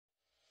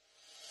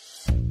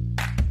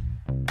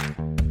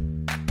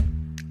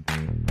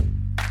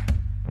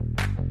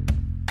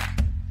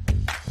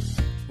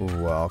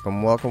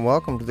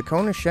Welcome to the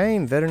Cone of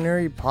Shame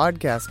Veterinary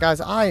Podcast. Guys,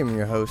 I am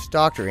your host,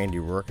 Dr. Andy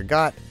Rourke.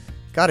 I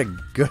got a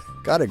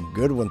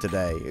good one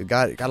today.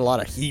 Got a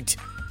lot of heat.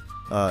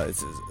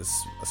 It's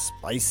a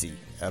spicy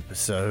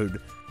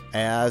episode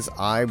as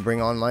I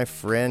bring on my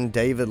friend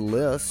David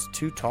Liss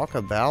to talk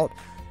about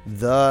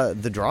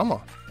the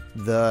drama,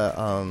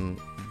 the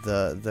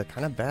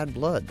kind of bad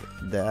blood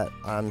that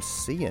I'm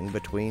seeing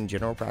between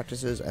general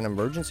practices and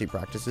emergency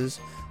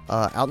practices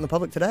out in the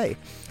public today.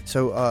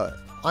 So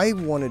I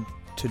wanted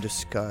to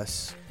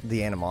discuss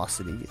the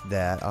animosity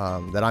that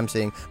I'm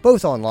seeing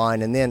both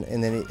online and then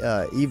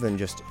even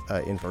just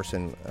in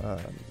person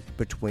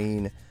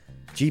between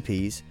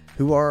GPs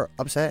who are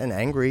upset and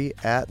angry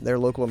at their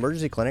local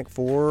emergency clinic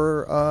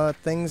for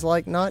things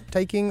like not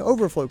taking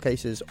overflow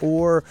cases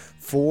or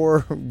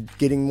for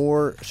getting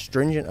more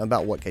stringent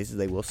about what cases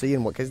they will see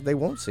and what cases they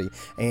won't see.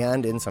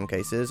 And in some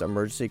cases,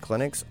 emergency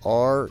clinics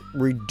are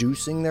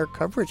reducing their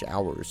coverage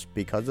hours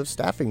because of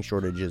staffing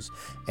shortages,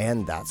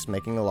 and that's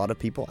making a lot of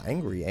people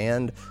angry.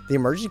 And the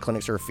emergency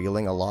clinics are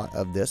feeling a lot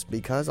of this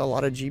because a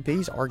lot of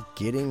GPs are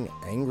getting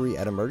angry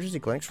at emergency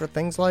clinics for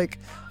things like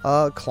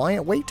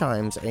client wait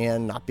times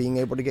and not being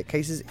able to get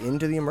cases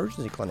into the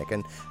emergency clinic.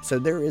 And so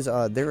there is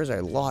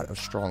a lot of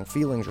strong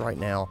feelings right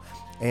now.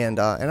 And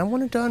I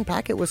wanted to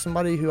unpack it with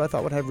somebody who I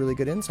thought would have really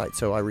good insight.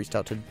 So I reached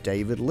out to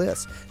David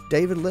Liss.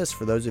 David Liss,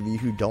 for those of you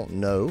who don't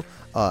know,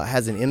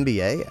 has an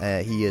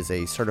MBA. He is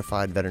a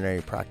certified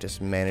veterinary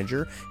practice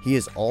manager. He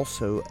is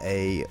also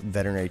a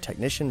veterinary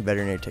technician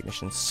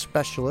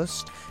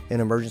specialist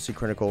in emergency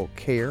critical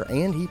care,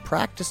 and he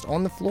practiced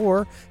on the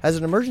floor as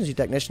an emergency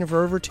technician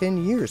for over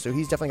 10 years. So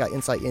he's definitely got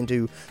insight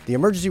into the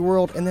emergency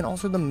world and then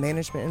also the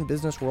management and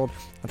business world.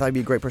 I thought he'd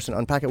be a great person to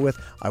unpack it with.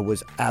 I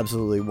was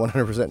absolutely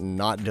 100%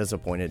 not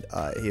disappointed.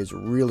 His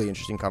really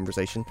interesting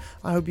conversation.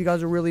 I hope you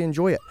guys will really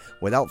enjoy it.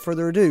 Without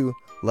further ado,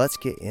 let's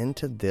get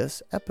into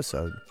this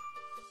episode.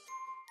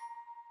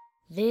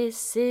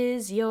 This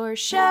is your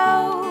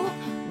show.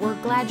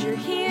 We're glad you're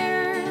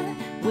here.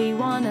 We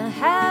want to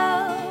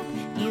help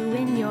you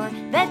in your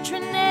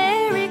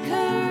veterinary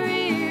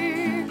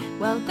career.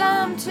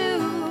 Welcome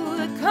to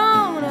the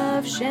Cone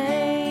of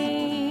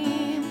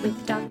Shame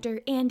with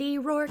Dr. Andy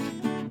Rourke.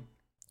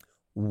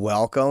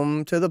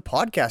 Welcome to the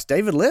podcast,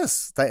 David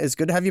Liss. It's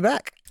good to have you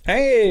back.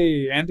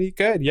 Hey, Andy.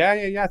 Good.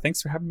 Yeah.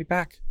 Thanks for having me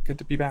back. Good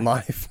to be back.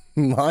 My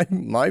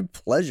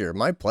pleasure.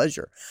 My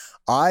pleasure.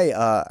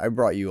 I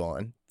brought you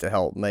on to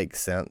help make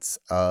sense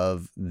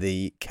of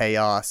the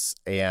chaos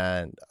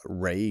and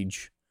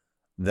rage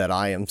that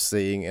I am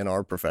seeing in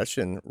our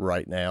profession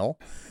right now.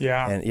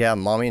 Yeah. And yeah,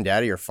 mommy and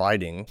daddy are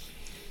fighting,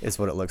 is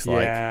what it looks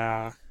like.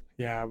 Yeah.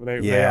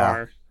 They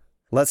are.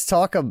 Let's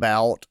talk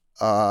about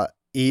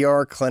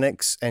ER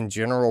clinics and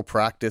general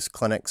practice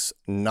clinics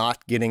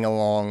not getting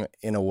along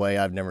in a way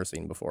I've never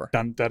seen before.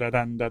 Dun, da, da,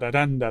 dun, da, da,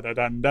 dun, da, da,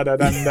 dun, da, da,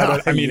 dun, da,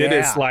 da. I mean, It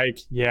is like,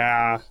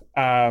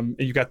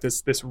 you got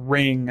this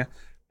ring,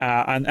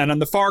 and on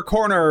the far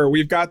corner,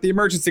 we've got the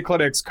emergency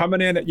clinics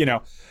coming in.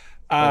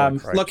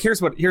 Look,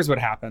 here's what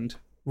happened,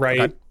 right?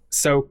 Okay.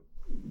 So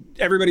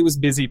everybody was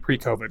busy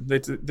pre-COVID.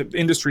 The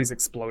industry's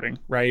exploding,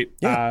 right?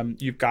 Yeah.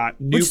 You've got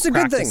new Which is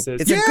practices. A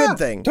good thing. It's a good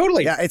thing.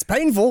 Totally. Yeah, it's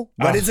painful,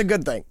 but it's a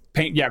good thing.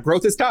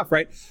 Growth is tough,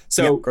 right?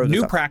 So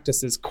new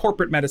practices,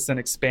 corporate medicine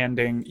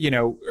expanding,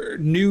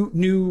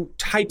 new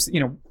types,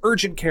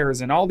 urgent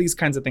cares and all these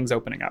kinds of things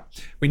opening up.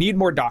 We need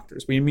more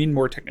doctors. We need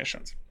more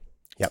technicians.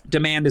 Yep.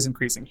 Demand is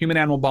increasing.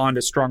 Human-animal bond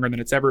is stronger than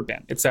it's ever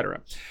been, et cetera.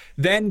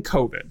 Then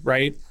COVID,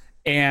 right?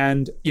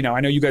 And,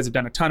 I know you guys have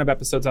done a ton of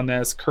episodes on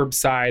this,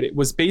 curbside. It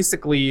was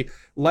basically,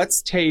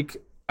 let's take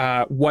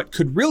what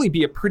could really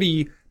be a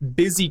pretty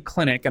busy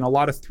clinic and a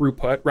lot of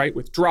throughput, right?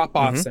 With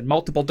drop-offs and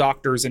multiple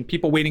doctors and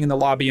people waiting in the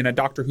lobby and a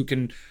doctor who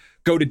can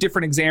go to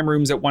different exam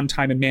rooms at one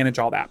time and manage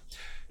all that,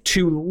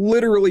 to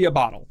literally a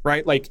bottle,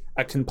 right? Like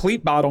a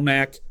complete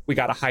bottleneck. We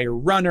got to hire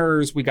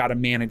runners. We got to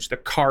manage the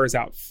cars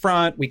out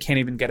front. We can't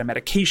even get a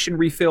medication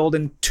refilled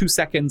in 2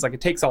 seconds. Like it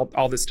takes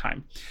all this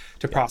time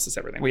to process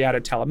everything. We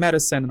added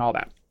telemedicine and all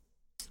that.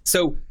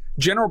 So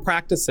general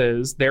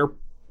practices, their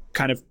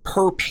kind of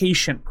per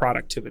patient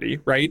productivity,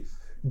 right,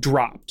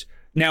 dropped.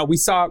 Now we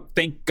saw,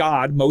 thank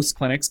God, most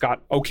clinics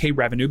got okay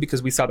revenue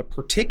because we saw the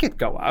per ticket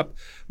go up,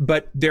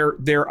 but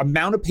their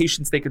amount of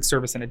patients they could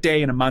service in a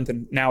day, in a month,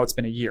 and now it's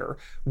been a year,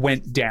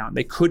 went down.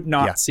 They could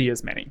not see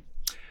as many.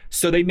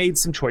 So they made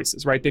some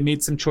choices, right? They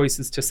made some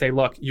choices to say,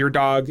 look, your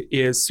dog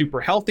is super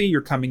healthy.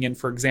 You're coming in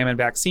for exam and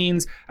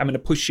vaccines. I'm going to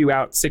push you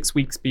out 6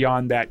 weeks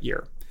beyond that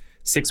year.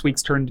 6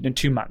 weeks turned into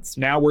 2 months.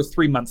 Now we're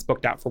 3 months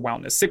booked out for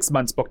wellness, 6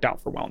 months booked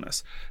out for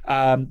wellness.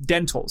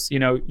 Dentals,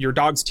 your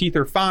dog's teeth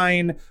are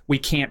fine. We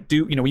can't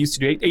do, we used to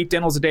do eight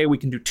dentals a day. We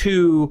can do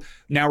 2.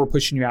 Now we're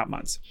pushing you out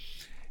months.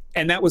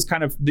 And that was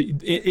kind of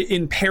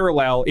in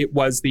parallel. It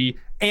was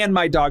and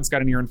my dog's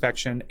got an ear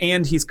infection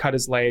and he's cut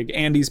his leg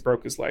and he's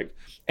broke his leg.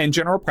 And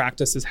general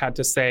practices had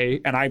to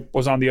say, and I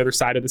was on the other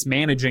side of this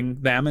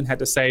managing them and had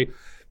to say,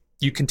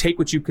 you can take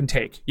what you can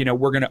take.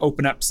 We're going to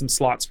open up some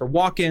slots for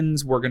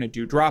walk-ins. We're going to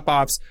do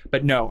drop-offs.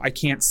 But no, I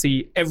can't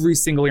see every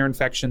single ear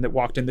infection that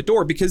walked in the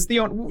door, because the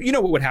owner,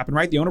 what would happen,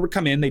 right? The owner would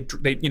come in,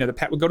 the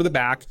pet would go to the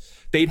back,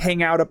 they'd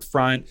hang out up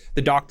front.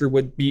 The doctor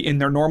would be in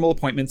their normal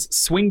appointments,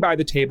 swing by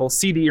the table,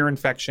 see the ear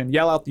infection,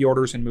 yell out the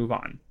orders, and move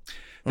on.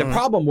 The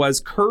problem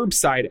was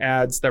curbside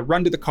ads that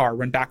run to the car,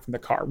 run back from the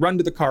car, run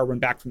to the car, run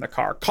back from the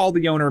car, call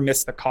the owner,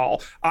 miss the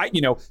call.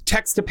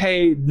 Text to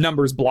pay,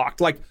 numbers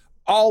blocked. Like,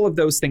 all of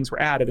those things were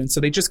added. And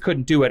so they just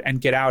couldn't do it and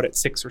get out at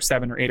 6 or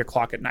 7 or 8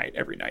 o'clock at night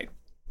every night.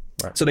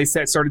 Right. So they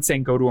started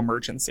saying, go to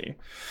emergency.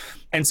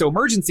 And so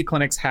emergency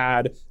clinics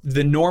had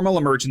the normal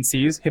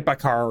emergencies, hit by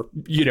car,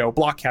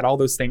 blockhead, all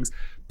those things,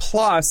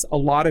 plus a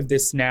lot of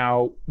this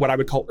now, what I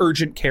would call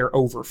urgent care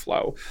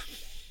overflow.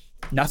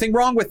 Nothing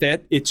wrong with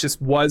it. It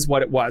just was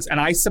what it was. And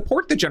I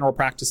support the general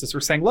practices for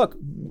saying, look,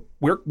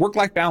 we're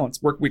work-life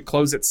balance. We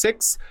close at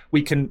 6.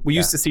 We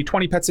used to see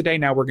 20 pets a day.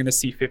 Now we're going to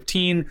see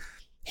 15.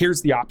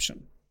 Here's the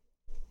option.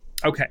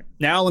 Okay,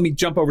 now let me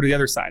jump over to the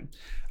other side.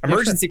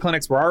 Emergency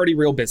clinics were already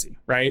real busy,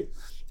 right?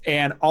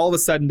 And all of a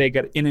sudden they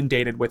get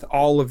inundated with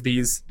all of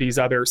these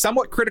other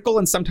somewhat critical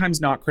and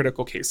sometimes not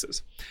critical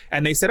cases.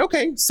 And they said,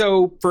 okay,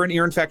 so for an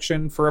ear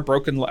infection, for a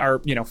broken,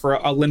 or for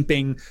a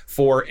limping,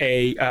 for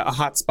a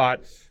hot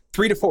spot,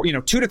 2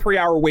 to 3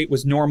 hour wait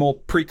was normal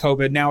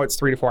pre-COVID. Now it's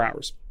 3 to 4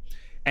 hours.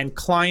 And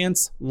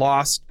clients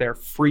lost their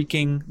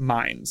freaking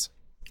minds.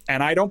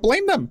 And I don't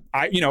blame them.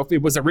 If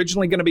it was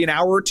originally going to be an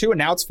hour or two and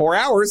now it's 4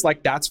 hours,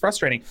 like, that's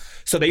frustrating.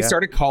 So they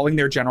started calling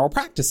their general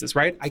practices,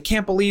 right? I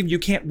can't believe you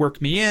can't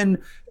work me in.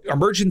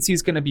 Emergency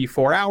is going to be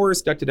 4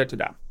 hours,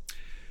 da-da-da-da-da.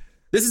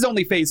 This is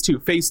only phase 2.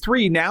 Phase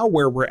 3 now,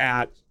 where we're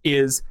at,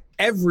 is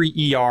every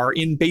ER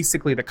in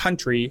basically the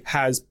country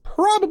has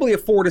probably a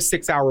 4 to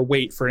 6 hour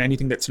wait for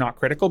anything that's not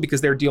critical,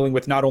 because they're dealing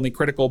with not only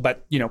critical,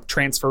 but,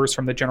 transfers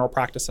from the general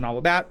practice and all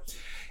of that.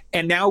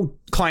 And now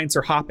clients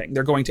are hopping.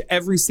 They're going to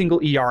every single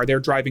ER.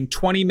 They're driving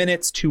 20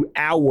 minutes to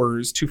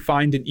hours to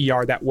find an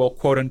ER that will,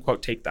 quote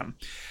unquote, take them.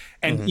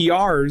 And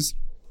ERs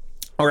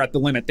are at the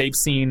limit. They've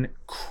seen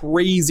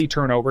crazy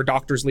turnover,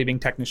 doctors leaving,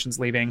 technicians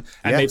leaving.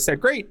 And they've said,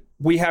 great,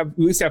 we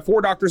used to have 4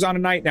 doctors on a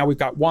night. Now we've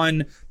got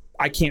 1.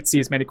 I can't see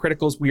as many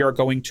criticals. We are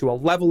going to a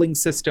leveling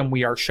system.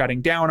 We are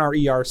shutting down our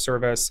ER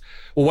service.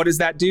 Well, what does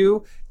that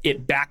do?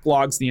 It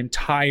backlogs the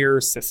entire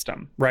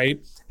system,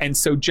 right? And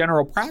so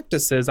general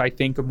practices, I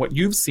think, of what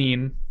you've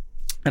seen,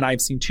 and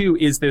I've seen too,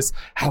 is this,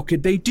 how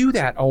could they do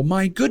that? Oh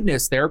my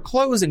goodness, they're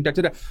closing, da,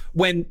 da, da.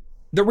 When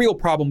the real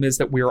problem is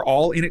that we're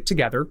all in it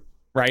together,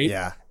 right?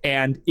 Yeah.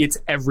 And it's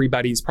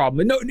everybody's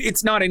problem. No,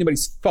 it's not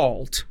anybody's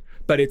fault,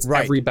 but it's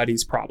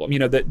everybody's problem.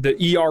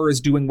 The ER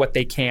is doing what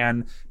they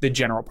can. The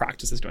general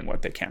practice is doing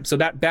what they can. So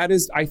that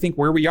is, I think,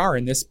 where we are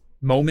in this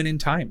moment in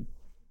time.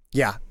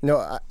 Yeah,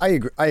 no, I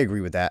agree. I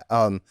agree with that.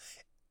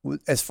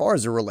 As far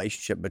as the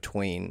relationship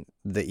between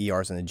the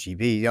ERs and the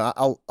GP,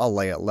 I'll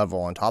lay a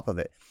level on top of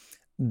it.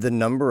 The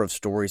number of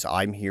stories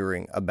I'm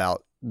hearing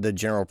about the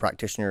general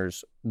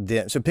practitioners.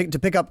 To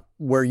pick up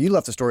where you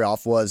left the story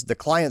off, was the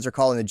clients are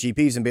calling the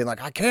GPs and being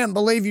like, I can't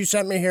believe you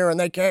sent me here and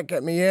they can't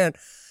get me in.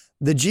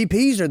 The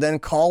GPs are then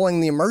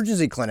calling the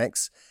emergency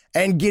clinics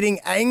and getting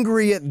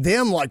angry at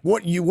them, like,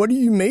 what do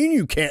you mean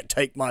you can't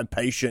take my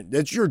patient?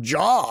 It's your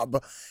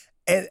job.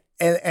 And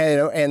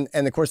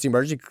of course the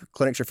emergency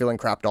clinics are feeling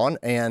crapped on.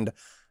 And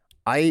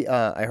I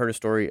heard a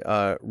story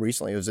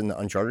recently. It was in the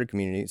uncharted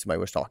community. Somebody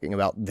was talking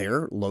about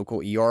their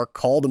local ER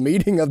called a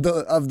meeting of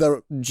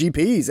the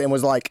GPs and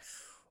was like,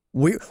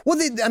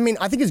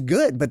 I think it's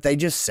good, but they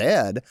just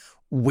said,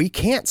 we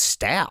can't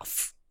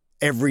staff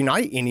every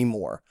night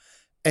anymore.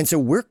 And so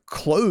we're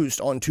closed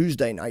on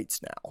Tuesday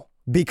nights now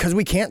because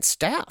we can't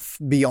staff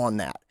beyond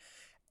that.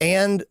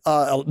 And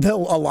a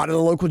lot of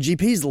the local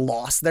GPs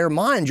lost their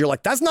minds. You're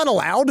like, that's not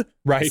allowed.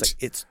 Right.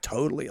 It's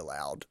totally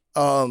allowed.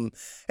 And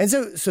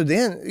so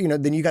then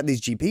you got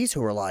these GPs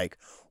who are like,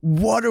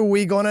 what are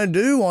we going to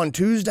do on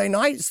Tuesday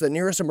nights? The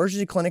nearest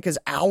emergency clinic is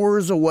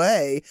hours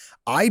away.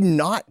 I'm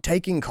not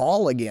taking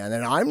call again,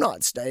 and I'm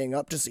not staying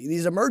up to see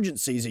these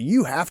emergencies.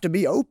 You have to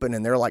be open.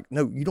 And they're like,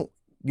 no, you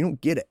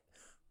don't get it.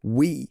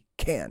 We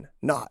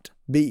cannot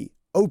be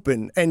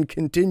open and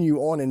continue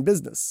on in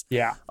business.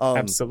 Yeah,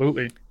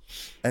 absolutely.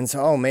 And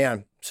so, oh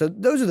man, so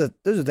those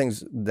are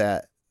things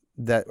that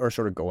are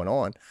sort of going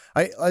on.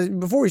 I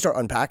before we start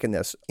unpacking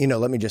this,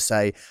 let me just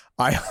say,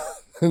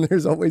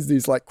 there's always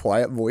these like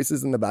quiet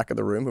voices in the back of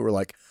the room who are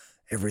like,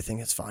 everything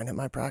is fine at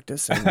my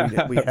practice,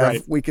 and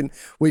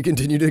we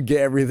continue to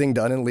get everything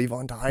done and leave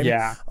on time.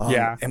 Yeah,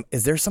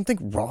 is there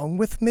something wrong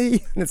with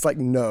me? And it's like,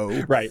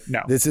 no, right,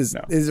 no, this is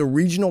a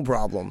regional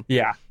problem.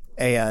 Yeah,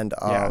 and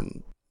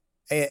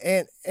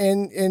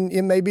And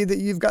it may be that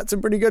you've got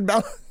some pretty good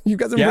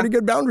pretty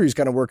good boundaries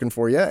kind of working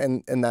for you,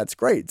 and that's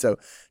great. So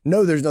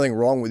no, there's nothing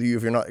wrong with you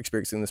if you're not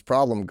experiencing this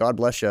problem. God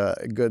bless you.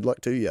 Good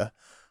luck to you.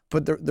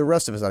 But the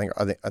rest of us, I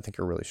think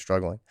are really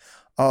struggling.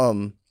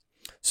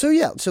 So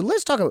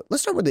let's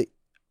start with the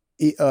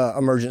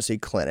emergency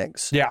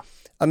clinics. Yeah.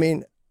 I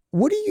mean,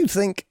 what do you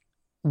think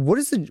what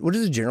is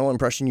the general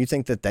impression you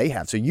think that they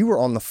have? So you were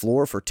on the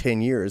floor for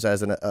 10 years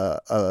as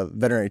a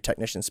veterinary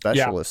technician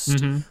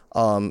specialist in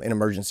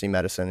emergency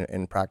medicine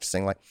and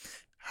practicing. Like,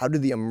 how do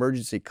the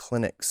emergency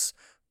clinics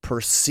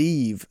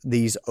perceive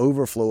these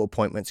overflow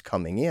appointments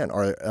coming in?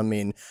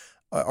 Do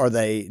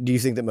you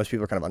think that most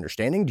people are kind of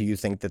understanding? Do you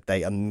think that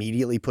they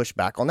immediately push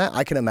back on that?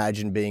 I can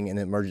imagine being in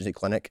an emergency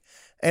clinic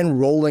and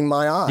rolling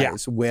my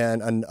eyes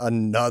when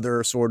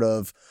another sort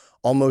of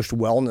almost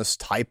wellness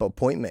type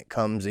appointment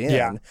comes in.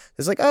 Yeah.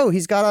 It's like, oh,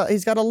 he's got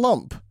a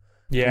lump.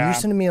 Yeah. Are you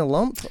sending me a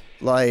lump?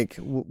 Like,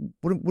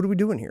 what are we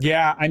doing here?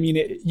 Yeah. I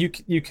mean,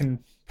 you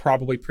can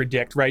probably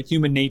predict, right?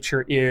 Human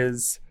nature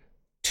is,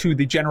 to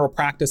the general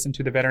practice and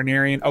to the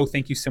veterinarian, oh,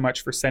 thank you so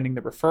much for sending the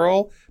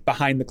referral.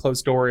 Behind the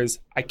closed door is,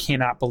 I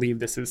cannot believe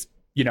this is,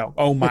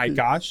 oh my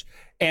gosh.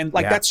 And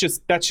like, that's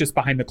just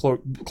behind the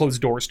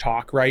closed doors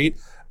talk, right?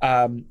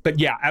 But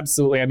yeah,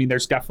 absolutely. I mean,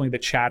 there's definitely the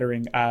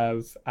chattering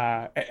of,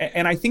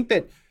 and I think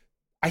that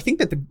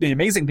the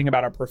amazing thing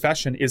about our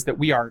profession is that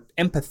we are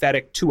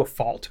empathetic to a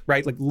fault,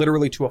 right? Like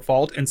literally to a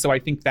fault. And so I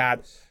think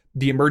that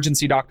the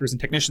emergency doctors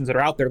and technicians that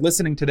are out there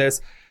listening to this,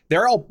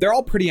 they're all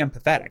pretty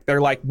empathetic.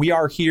 They're like, we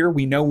are here.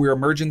 We know we're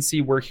emergency.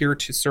 We're here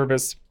to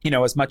service,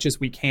 as much as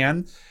we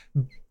can.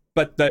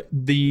 But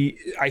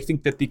I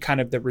think that the kind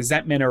of the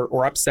resentment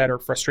or upset or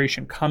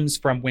frustration comes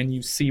from when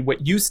you see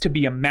what used to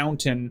be a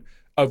mountain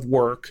of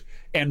work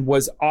and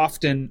was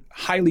often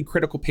highly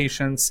critical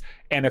patients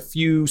and a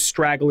few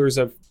stragglers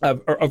of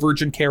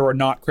urgent care or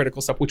not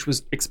critical stuff, which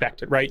was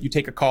expected, right? You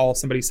take a call,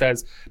 somebody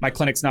says, my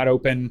clinic's not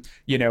open,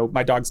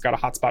 my dog's got a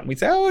hotspot, and we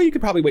say, oh, you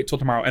could probably wait till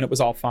tomorrow, and it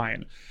was all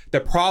fine. The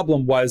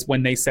problem was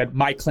when they said,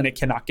 my clinic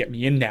cannot get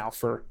me in now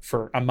for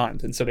a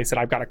month, and so they said,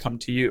 I've got to come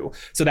to you.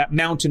 So that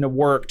mountain of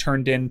work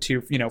turned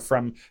into,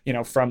 from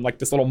like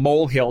this little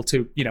molehill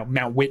to,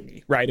 Mount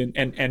Whitney, right?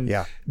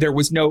 And there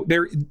was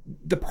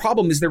the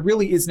problem is there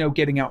really is no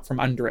getting out from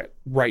under it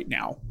right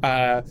now.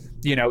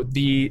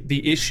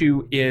 The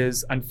issue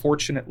is,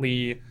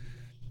 unfortunately,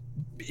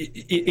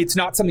 it's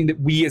not something that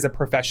we as a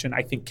profession,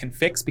 I think, can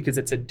fix because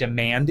it's a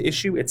demand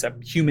issue. It's a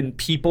human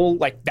people,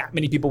 like that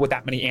many people with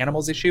that many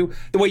animals issue.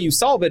 The way you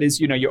solve it is,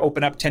 you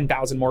open up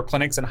 10,000 more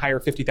clinics and hire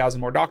 50,000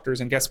 more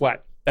doctors. And guess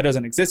what? That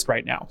doesn't exist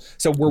right now.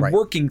 So we're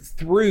working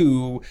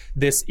through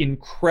this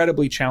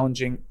incredibly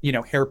challenging,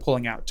 hair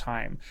pulling out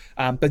time.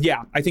 But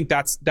yeah, I think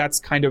that's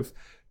kind of,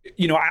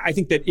 I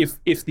think that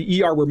if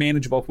the ER were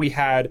manageable, if we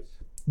had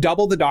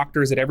double the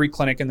doctors at every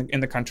clinic in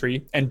the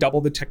country and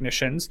double the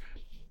technicians,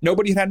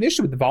 nobody had an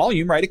issue with the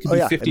volume, right? It could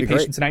be 50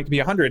 patients a night, it could be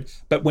 100.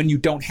 But when you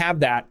don't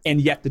have that,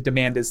 and yet the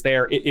demand is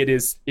there, it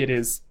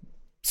is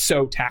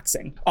so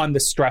taxing on the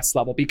stress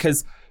level,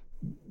 because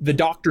the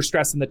doctor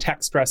stress and the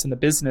tech stress and the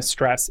business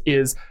stress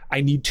is,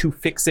 I need to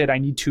fix it. I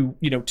need to,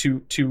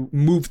 to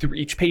move through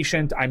each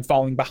patient. I'm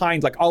falling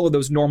behind, like all of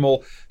those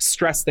normal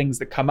stress things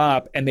that come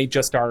up, and they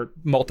just are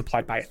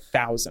multiplied by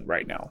 1,000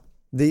 right now.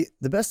 The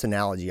best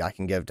analogy I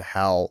can give to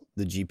how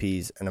the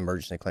GPs and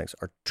emergency clinics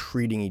are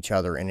treating each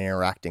other and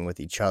interacting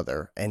with each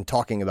other and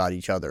talking about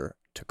each other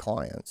to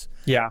clients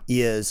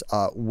is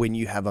when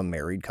you have a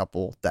married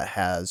couple that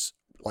has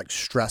like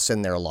stress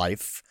in their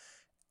life,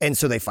 and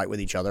so they fight with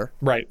each other.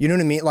 Right. You know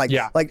what I mean? Like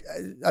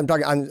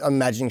I'm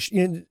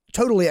imagining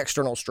totally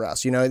external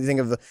stress. You think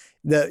of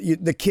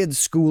the kid's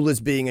school as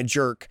being a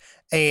jerk,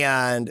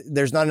 and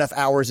there's not enough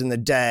hours in the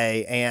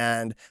day,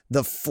 and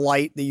the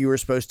flight that you were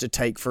supposed to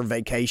take for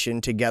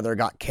vacation together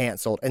got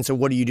canceled. And so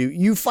what do?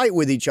 You fight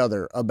with each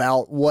other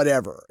about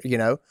whatever,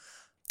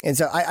 And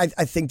so I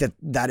think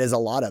that is a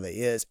lot of it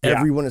is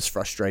everyone is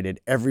frustrated.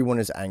 Everyone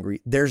is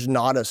angry. There's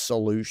not a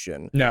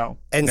solution. No.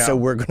 So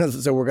we're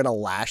going to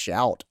lash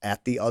out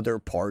at the other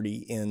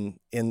party in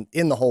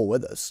the hole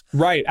with us.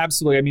 Right.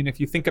 Absolutely. I mean, if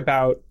you think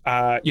about,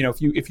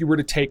 if you were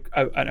to take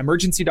an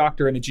emergency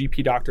doctor and a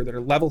GP doctor that are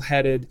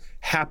level-headed,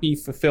 happy,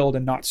 fulfilled,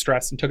 and not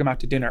stressed, and took them out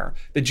to dinner,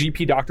 the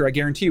GP doctor, I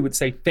guarantee you, would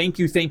say, thank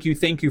you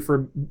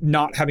for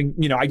not having,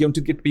 I don't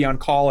get to be on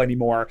call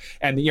anymore.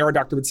 And the ER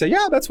doctor would say,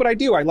 yeah, that's what I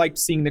do. I like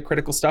seeing the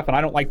critical stuff, and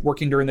I don't like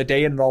working during the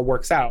day, and it all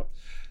works out.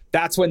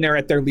 That's when they're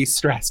at their least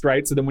stressed,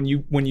 right? So then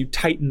when you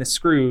tighten the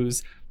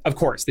screws, of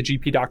course, the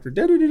GP doctor,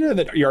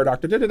 the ER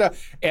doctor,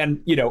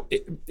 and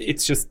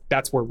it's just,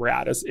 that's where we're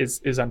at.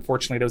 Is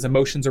unfortunately those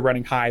emotions are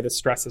running high, the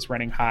stress is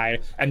running high,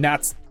 and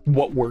that's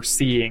what we're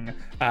seeing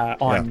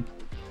on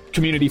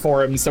community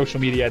forums,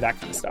 social media, that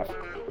kind of stuff.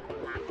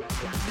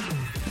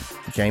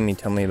 Jamie,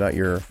 tell me about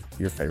your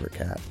favorite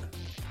cat.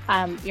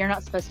 You're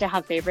not supposed to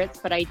have favorites,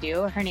 but I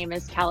do. Her name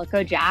is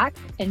Calico Jack,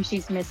 and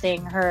she's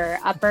missing her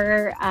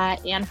upper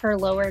and her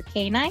lower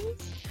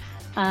canines,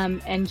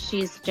 and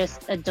she's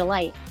just a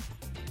delight.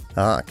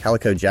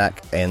 Calico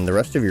Jack and the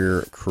rest of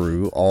your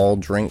crew all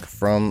drink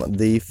from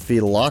the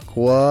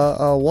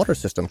Philaqua water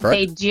system, correct?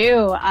 They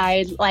do.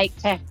 I like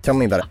to... Tell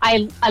me about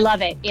it. I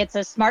love it. It's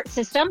a smart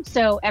system,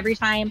 so every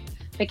time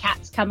the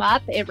cats come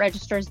up, it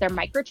registers their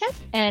microchip,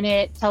 and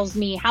it tells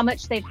me how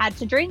much they've had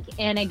to drink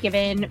in a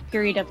given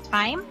period of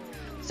time,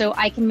 so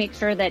I can make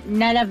sure that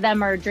none of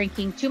them are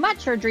drinking too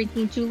much or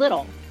drinking too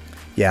little.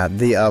 Yeah,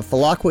 the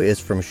Falaqua is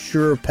from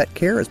Sure Pet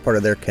Care as part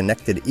of their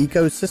connected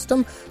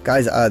ecosystem.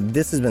 Guys,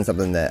 this has been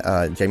something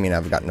that Jamie and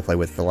I have gotten to play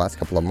with for the last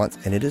couple of months,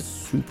 and it is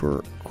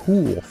super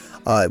cool.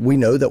 We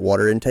know that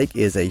water intake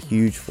is a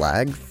huge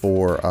flag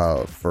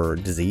for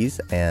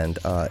disease and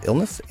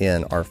illness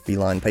in our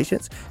feline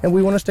patients, and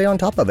we want to stay on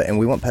top of it, and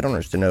we want pet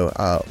owners to know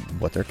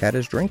what their cat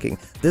is drinking.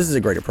 This is a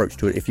great approach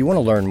to it. If you want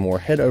to learn more,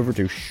 head over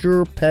to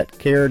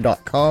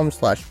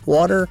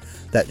surepetcare.com/water.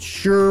 That's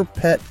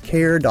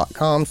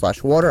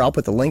surepetcare.com/water. I'll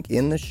put the link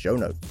in the show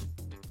notes.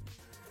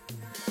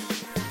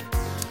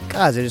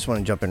 Guys, I just want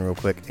to jump in real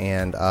quick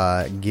and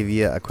give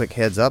you a quick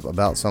heads up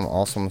about some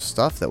awesome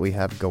stuff that we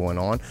have going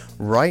on.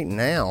 Right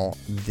now,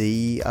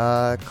 the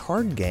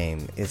card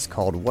game, it's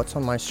called What's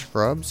on My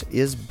Scrubs,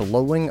 is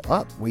blowing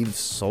up. We've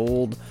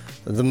sold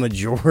the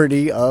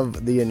majority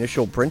of the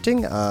initial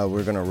printing.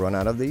 We're going to run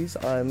out of these,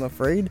 I'm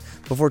afraid,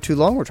 before too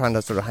long. We're trying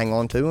to sort of hang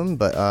on to them,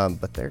 but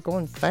they're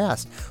going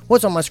fast.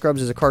 What's on My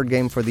Scrubs is a card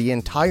game for the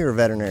entire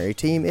veterinary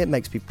team. It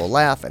makes people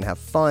laugh and have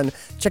fun.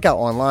 Check out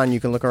online. You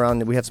can look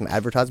around. We have some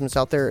advertisements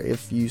out there.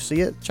 If you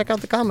see it, check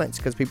out the comments,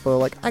 because people are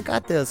like, I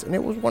got this, and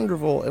it was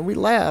wonderful, and we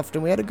laughed,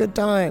 and we had a good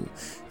time.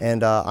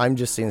 And I'm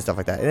just seeing stuff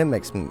like that, and it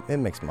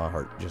makes my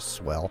heart just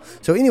swell.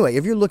 So anyway,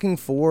 if you're looking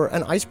for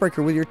an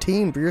icebreaker with your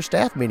team for your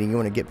staff meeting, you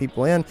want to get people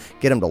in,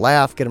 get them to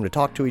laugh, get them to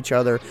talk to each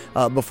other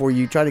before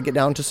you try to get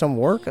down to some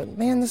work,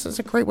 man, this is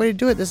a great way to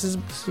do it. This is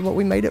what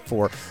we made it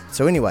for.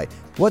 So anyway,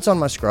 What's on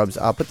My Scrubs?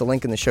 I'll put the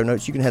link in the show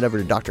notes. You can head over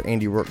to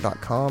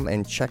drandyrourke.com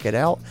and check it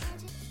out.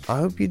 I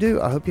hope you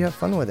do. I hope you have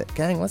fun with it.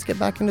 Gang, let's get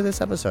back into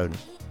this episode.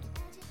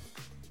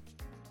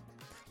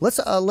 Let's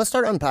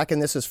start unpacking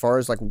this as far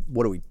as like,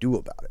 what do we do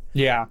about it?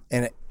 Yeah.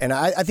 And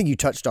I think you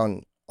touched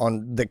on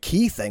the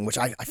key thing, which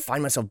I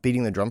find myself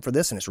beating the drum for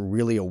this, and it's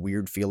really a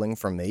weird feeling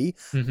for me.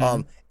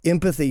 Mm-hmm.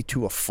 Empathy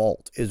to a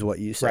fault is what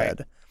you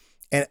said. Right.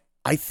 And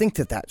I think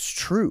that that's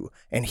true.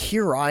 And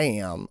here I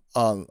am.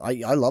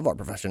 I love our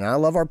profession. I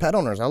love our pet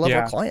owners. I love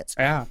our clients.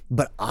 Yeah.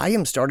 But I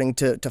am starting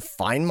to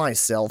find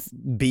myself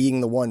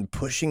being the one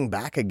pushing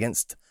back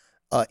against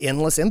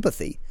endless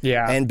empathy.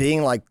 Yeah. And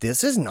being like,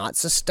 this is not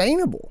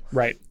sustainable.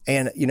 Right.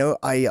 And, you know,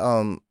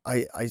 I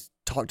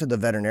talked to the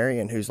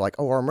veterinarian who's like,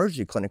 oh, our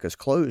emergency clinic is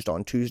closed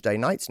on Tuesday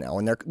nights now.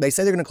 And they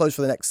say they're going to close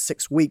for the next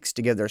 6 weeks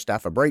to give their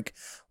staff a break,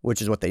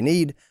 which is what they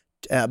need.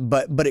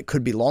 But it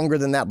could be longer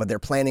than that, but they're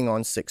planning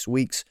on 6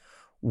 weeks.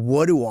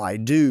 What do I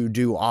do?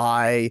 Do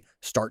I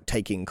start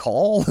taking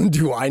call?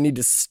 Do I need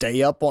to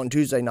stay up on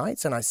Tuesday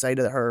nights? And I say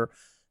to her,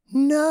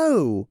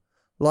 no,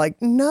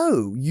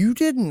 you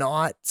did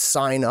not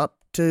sign up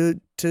to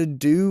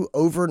do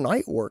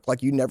overnight work.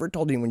 Like, you never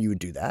told anyone you would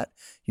do that.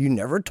 You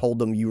never told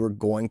them you were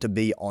going to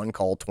be on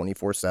call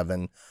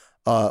 24/7,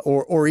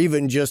 or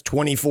even just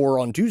 24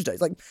 on Tuesdays.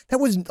 Like, that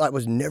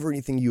was never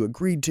anything you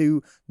agreed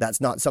to.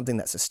 That's not something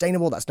that's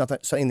sustainable. That's not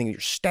something your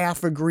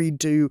staff agreed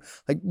to.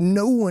 Like,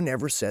 no one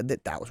ever said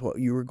that was what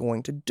you were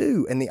going to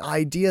do. And the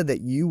idea that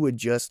you would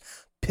just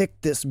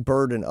pick this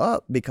burden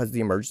up because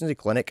the emergency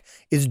clinic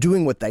is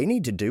doing what they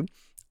need to do,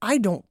 I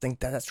don't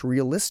think that's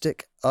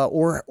realistic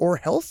or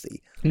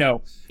healthy.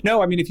 No.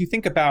 I mean, if you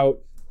think about,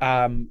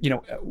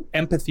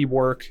 empathy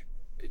work,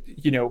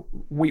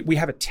 we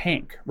have a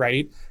tank,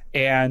 right?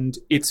 And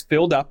it's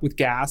filled up with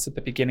gas at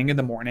the beginning of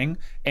the morning,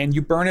 and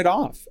you burn it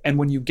off. And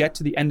when you get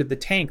to the end of the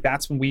tank,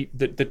 that's when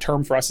the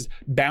term for us is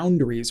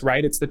boundaries,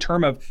 right? It's the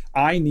term of,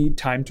 I need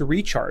time to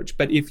recharge.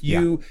 But if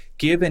you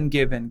give and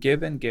give and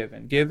give and give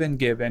and give and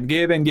give and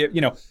give and give,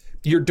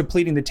 you're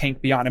depleting the tank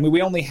beyond. I mean,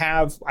 we only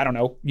have,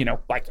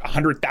 like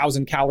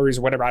 100,000 calories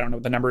or whatever. I don't know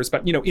what the number is,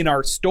 but in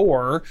our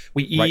store,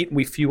 we eat, and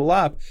we fuel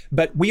up,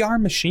 but we are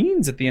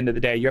machines at the end of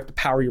the day. You have to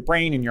power your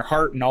brain and your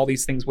heart and all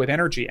these things with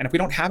energy. And if we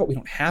don't have it, we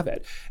don't have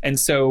it. And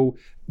so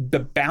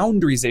the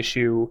boundaries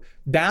issue,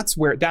 that's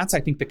I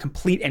think the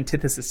complete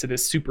antithesis to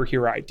this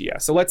superhero idea.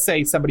 So let's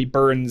say somebody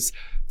burns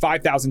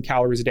 5,000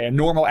 calories a day, a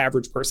normal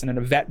average person, and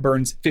a vet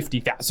burns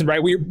 50,000,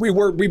 right? We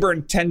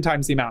burn 10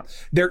 times the amount.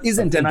 There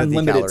isn't an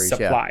unlimited calories,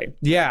 supply.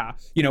 Yeah.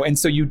 And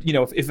so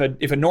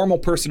if a normal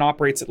person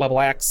operates at level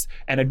X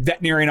and a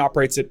veterinarian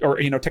operates at, or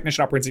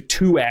technician operates at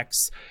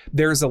 2X,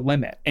 there's a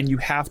limit, and you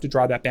have to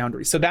draw that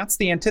boundary. So that's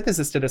the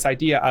antithesis to this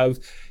idea of,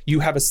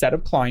 you have a set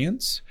of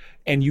clients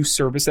and you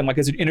service them, like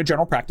in a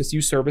general practice,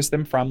 you service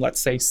them from, let's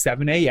say,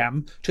 7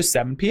 a.m. to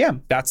 7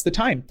 p.m. That's the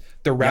time.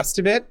 The rest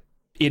of it,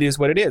 it is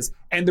what it is.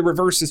 And the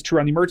reverse is true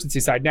on the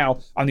emergency side. Now,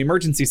 on the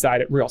emergency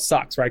side, it real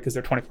sucks, right? Because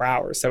they're 24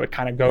 hours. So it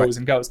kind of goes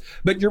and goes.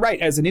 But you're right.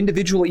 As an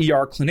individual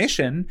ER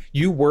clinician,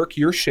 you work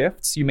your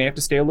shifts. You may have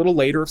to stay a little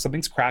later if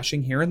something's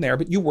crashing here and there,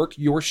 but you work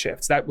your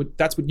shifts.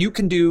 That's what you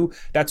can do.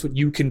 That's what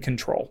you can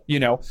control,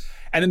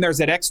 And then there's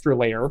that extra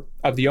layer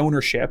of the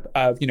ownership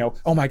of,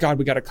 oh my God,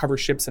 we got to cover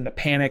ships and the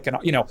panic. And,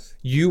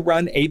 you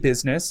run a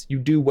business, you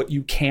do what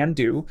you can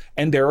do,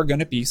 and there are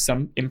going to be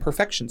some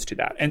imperfections to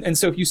that. And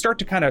so if you start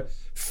to kind of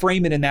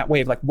frame it in that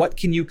way of like, what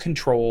can you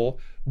control?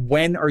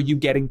 when are you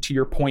getting to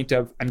your point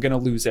of, I'm going to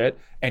lose it,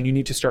 and you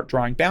need to start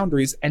drawing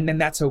boundaries. And then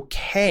that's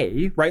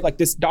okay, right? Like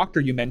this doctor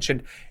you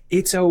mentioned,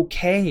 it's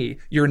okay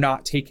you're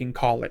not taking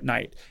call at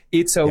night.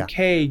 It's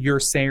okay you're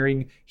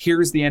saying,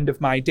 here's the end of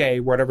my day,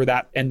 whatever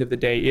that end of the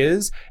day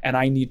is, and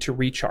I need to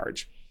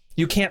recharge.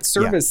 You can't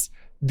service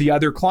the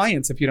other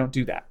clients if you don't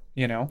do that,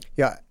 you know?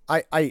 Yeah,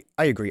 I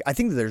agree. I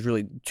think that there's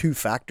really two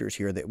factors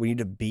here that we need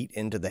to beat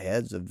into the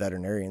heads of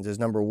veterinarians. Is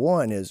number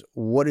one is,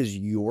 what is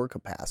your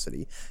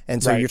capacity?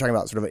 And so you're talking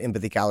about sort of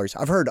empathy calories.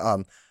 I've heard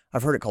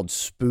it called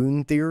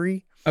spoon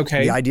theory.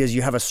 Okay. The idea is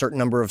you have a certain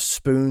number of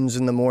spoons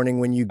in the morning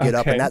when you get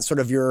up, and that's sort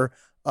of your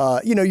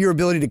your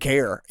ability to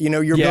care,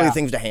 your ability of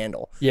things to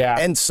handle. Yeah.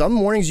 And some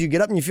mornings you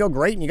get up and you feel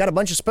great and you got a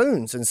bunch of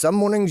spoons. And some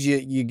mornings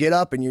you get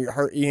up and you're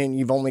hurt and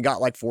you've only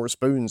got like 4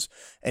 spoons.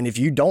 And if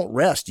you don't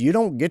rest, you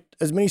don't get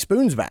as many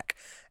spoons back.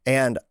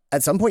 And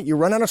at some point you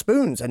run out of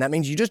spoons, and that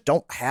means you just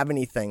don't have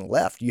anything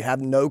left. You have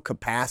no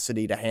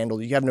capacity to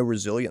handle. You have no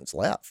resilience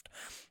left.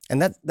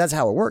 And that's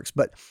how it works.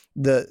 But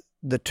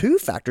the two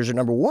factors are,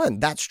 number one,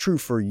 that's true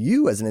for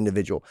you as an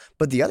individual.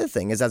 But the other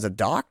thing is, as a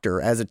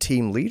doctor, as a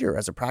team leader,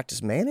 as a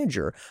practice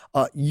manager,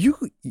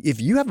 if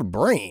you have a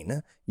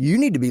brain, you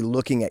need to be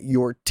looking at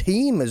your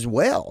team as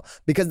well.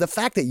 Because the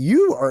fact that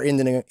you are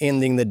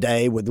ending the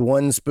day with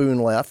 1 spoon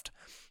left,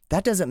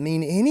 that doesn't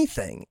mean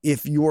anything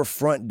if your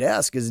front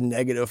desk is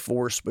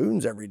 -4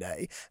 spoons every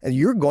day, and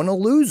you're going to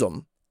lose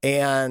them.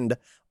 And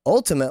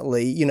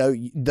ultimately,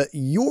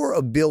 your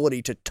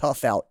ability to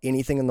tough out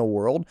anything in the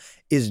world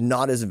is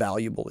not as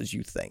valuable as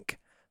you think,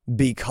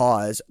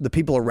 because the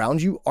people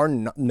around you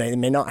they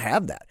may not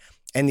have that.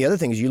 And the other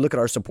thing is, you look at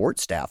our support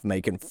staff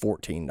making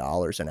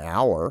 $14 an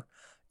hour,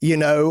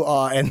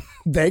 and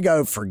they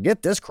go,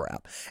 forget this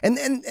crap.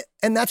 And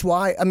that's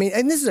why, and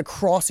this is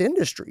across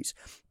industries.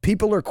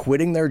 People are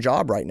quitting their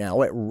job right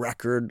now at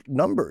record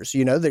numbers.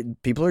 That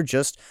people are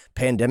just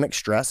pandemic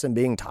stress and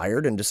being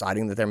tired and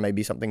deciding that there may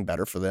be something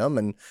better for them,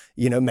 and,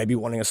 maybe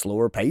wanting a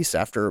slower pace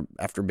after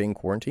being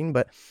quarantined.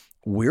 But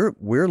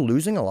we're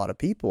losing a lot of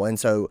people. And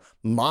so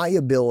my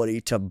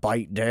ability to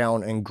bite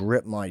down and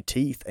grit my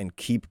teeth and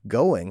keep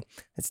going,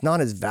 it's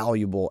not as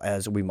valuable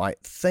as we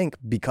might think,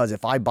 because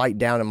if I bite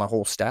down and my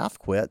whole staff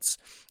quits,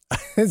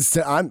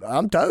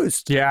 I'm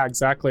toast. Yeah,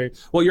 exactly.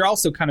 Well, you're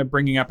also kind of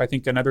bringing up, I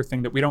think, another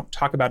thing that we don't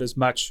talk about as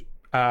much,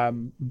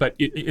 but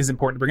it is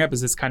important to bring up, is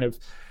this kind of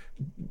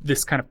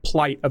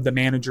plight of the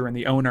manager and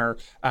the owner.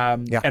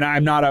 And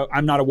I'm not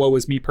a woe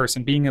is me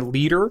person. Being a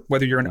leader,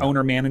 whether you're an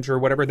owner, manager,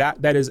 whatever,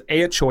 that is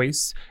a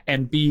choice,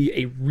 and B,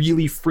 a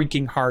really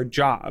freaking hard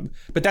job.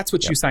 But that's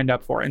what you signed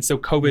up for. And so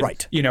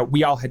COVID,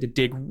 we all had to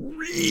dig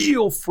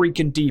real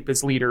freaking deep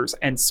as leaders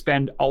and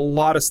spend a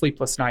lot of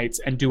sleepless nights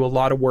and do a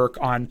lot of work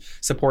on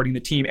supporting the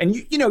team. And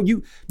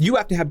you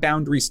have to have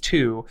boundaries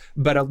too,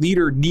 but a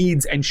leader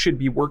needs and should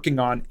be working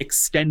on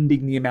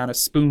extending the amount of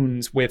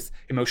spoons with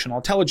emotional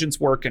intelligence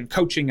work and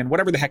coaching and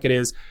whatever the heck it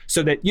is,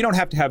 so that you don't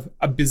have to have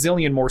a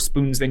bazillion more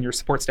spoons than your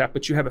support staff,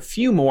 but you have a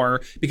few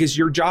more, because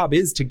your job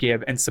is to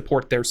give and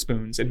support their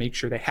spoons and make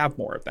sure they have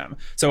more of them.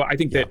 So I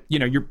think that,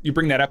 you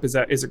bring that up is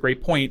a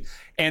great point.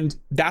 And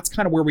that's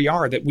kind of where we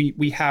are, that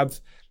we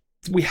have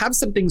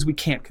some things we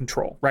can't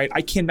control, right?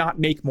 I cannot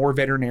make more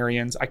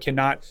veterinarians. I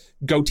cannot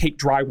go take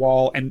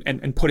drywall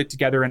and put it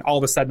together, and all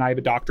of a sudden I have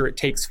a doctor. It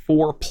takes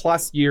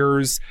 4+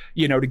 years,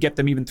 to get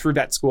them even through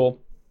vet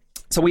school.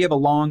 So we have a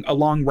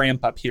long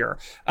ramp up here.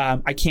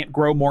 I can't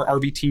grow more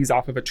RVTs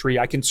off of a tree.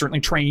 I can certainly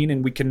train,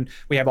 and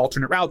we have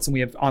alternate routes, and we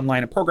have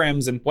online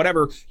programs and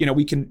whatever,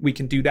 we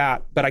can do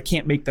that, but I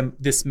can't make them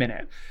this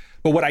minute.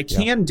 But what I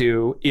can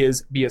do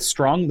is be a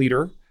strong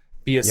leader,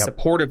 be a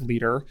supportive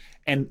leader.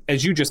 And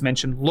as you just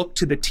mentioned, look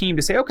to the team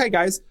to say, okay,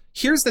 guys,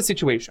 here's the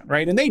situation,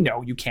 right? And they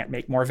know you can't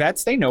make more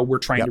vets. They know we're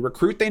trying to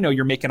recruit. They know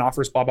you're making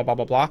offers, blah, blah, blah,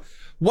 blah, blah.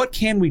 What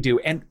can we do?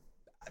 And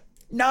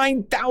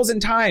 9,000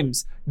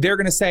 times they're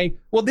going to say,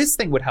 well, this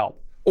thing would help,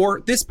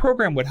 or this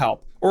program would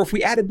help, or if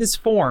we added this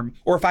form,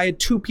 or if I had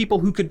 2 people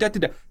who could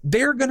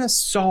they're going to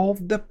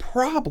solve the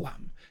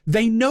problem.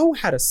 They know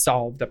how to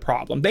solve the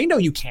problem. They know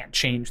you can't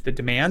change the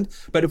demand.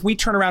 But if we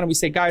turn around and we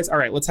say, guys, all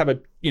right, let's have a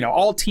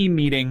all team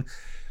meeting.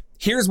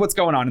 Here's what's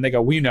going on. And they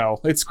go, we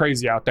know it's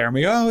crazy out there. And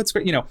we go, oh, it's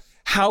great.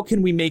 How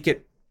can we make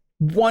it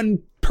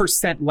 1%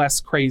 less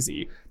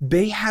crazy?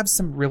 They have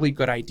some really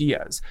good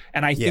ideas.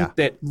 And I think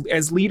that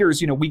as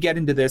leaders, we get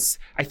into this,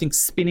 I think,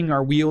 spinning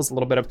our wheels a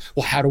little bit of,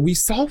 well, how do we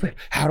solve it?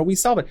 How do we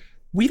solve it?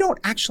 We don't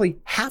actually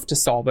have to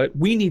solve it.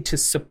 We need to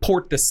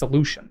support the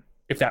solution,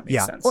 if that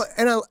makes sense. Well,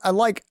 and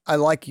I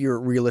like your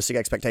realistic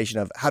expectation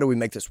of, how do we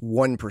make this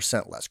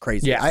 1% less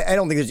crazy? Yeah. I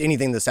don't think there's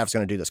anything the staff's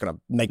going to do that's going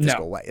to make this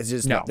go away. It's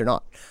just they're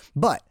not.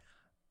 But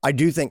I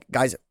do think,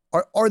 guys,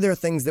 are there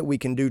things that we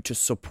can do to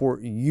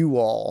support you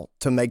all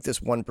to make this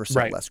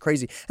 1% less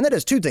crazy? And that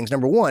is 2 things.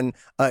 Number one,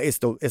 it's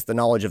the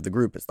knowledge of the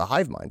group. It's the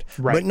hive mind.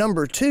 Right. But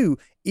number 2,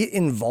 it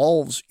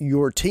involves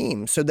your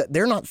team, so that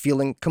they're not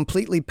feeling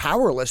completely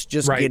powerless,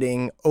 just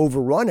getting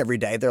overrun every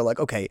day. They're like,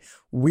 okay,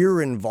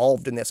 we're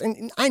involved in this.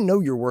 And I know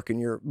you're working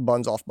your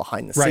buns off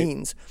behind the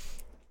scenes,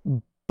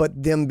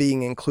 but them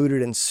being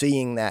included and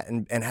seeing that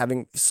and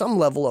having some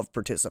level of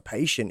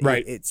participation,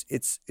 Right.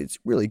 it's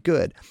really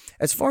good.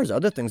 As far as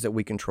other things that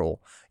we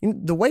control,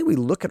 the way we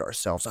look at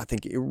ourselves, I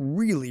think it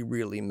really,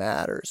 really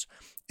matters.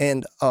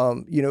 And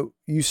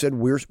you said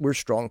we're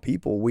strong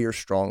people, we are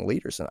strong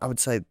leaders, and I would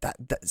say that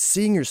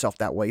seeing yourself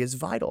that way is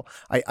vital.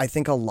 I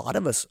think a lot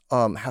of us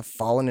have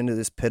fallen into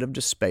this pit of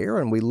despair,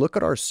 and we look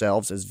at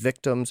ourselves as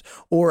victims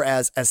or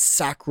as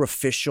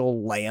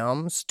sacrificial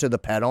lambs to the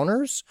pet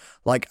owners.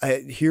 Like,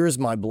 here's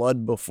my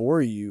blood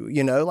before you.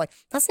 Like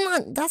that's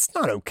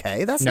not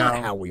okay. That's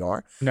not how we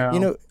are.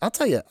 No. I'll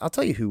tell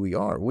you who we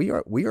are. We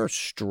are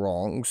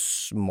strong,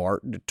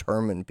 smart,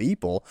 determined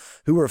people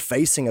who are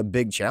facing a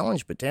big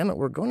challenge. But damn it,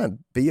 we're going to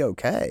be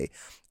okay.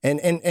 And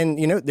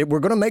we're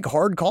going to make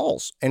hard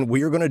calls, and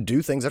we are going to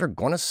do things that are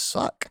going to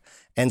suck.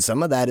 And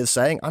some of that is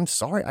saying, I'm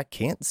sorry, I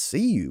can't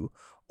see you,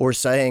 or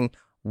saying,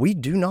 we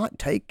do not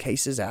take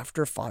cases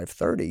after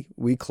 5:30.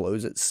 We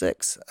close at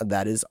 6.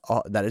 That is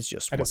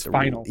just what the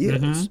final rule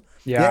is. Mm-hmm.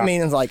 Yeah. I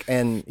mean, it's like,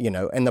 and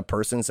the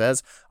person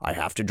says, I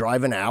have to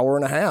drive an hour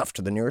and a half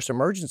to the nearest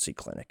emergency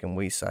clinic. And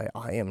we say,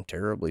 I am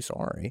terribly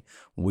sorry.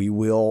 We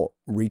will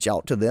reach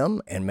out to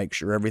them and make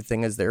sure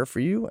everything is there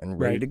for you and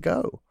ready to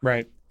go.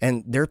 Right.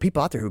 And there are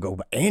people out there who go,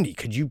 Andy,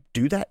 could you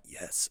do that?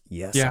 Yes,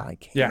 I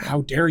can. Yeah.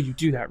 How dare you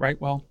do that? Right.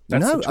 Well,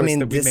 that's the choice that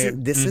we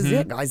made. This is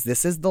it, guys.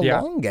 This is the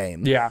long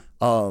game. Yeah.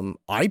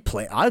 I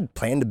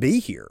plan to be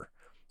here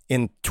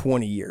in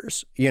 20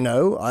 years.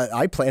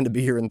 I plan to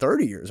be here in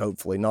 30 years,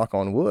 hopefully, knock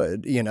on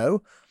wood,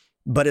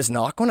 but it's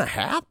not going to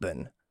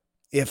happen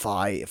if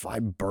I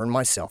burn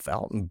myself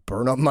out and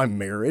burn up my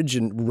marriage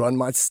and run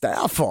my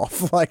staff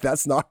off. Like,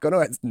 it's not going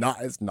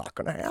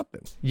to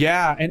happen.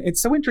 Yeah. And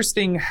it's so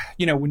interesting,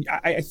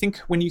 I think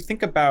when you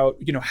think about,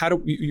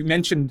 you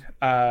mentioned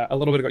a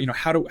little bit ago,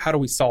 how do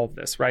we solve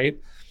this, right?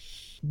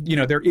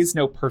 There is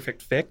no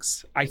perfect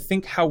fix. I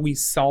think how we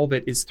solve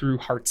it is through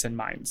hearts and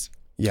minds.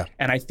 Yeah.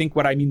 And I think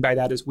what I mean by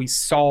that is we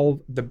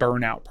solve the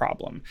burnout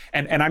problem.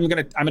 And I'm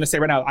gonna say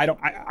right now, I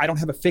don't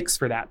have a fix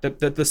for that.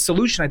 The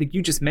solution I think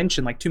you just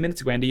mentioned like 2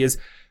 minutes ago, Andy, is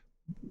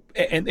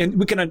and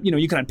we can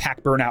you can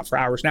unpack burnout for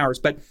hours and hours,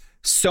 but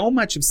so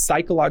much of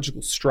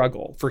psychological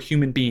struggle for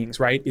human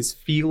beings, right, is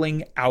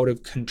feeling out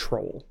of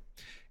control.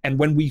 And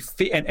when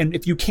and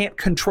if you can't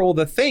control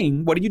the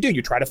thing, what do?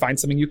 You try to find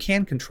something you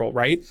can control,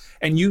 right?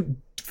 And you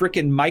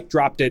freaking mic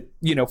dropped it,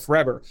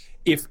 forever.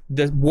 If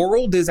the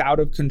world is out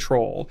of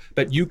control,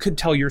 but you could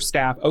tell your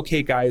staff,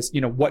 okay, guys,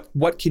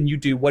 what can you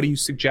do? What do you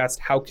suggest?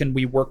 How can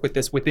we work with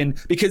this within?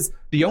 Because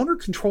the owner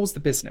controls the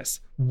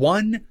business.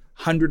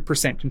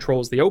 100%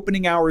 controls the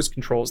opening hours,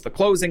 controls the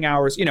closing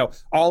hours,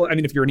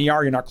 if you're an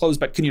ER, you're not closed,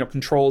 but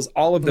controls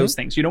all of those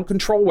things. You don't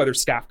control whether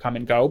staff come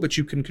and go, but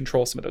you can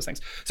control some of those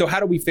things. So how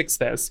do we fix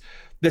this?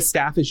 The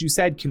staff, as you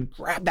said, can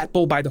grab that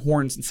bull by the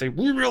horns and say,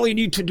 we really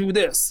need to do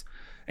this.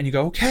 And you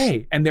go,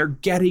 okay. And they're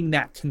getting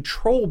that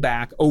control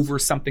back over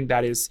something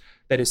that is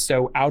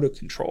so out of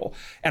control.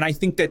 And I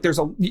think that there's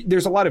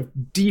a lot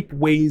of deep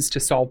ways to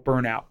solve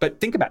burnout. But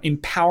think about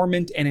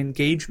empowerment and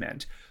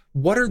engagement.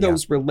 What are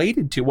those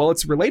related to? Well,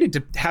 it's related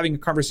to having a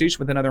conversation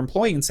with another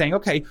employee and saying,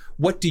 okay,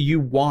 what do you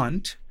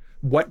want?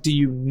 What do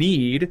you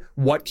need?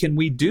 What can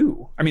we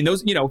do? I mean,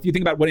 those, if you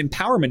think about what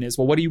empowerment is,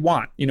 well, what do you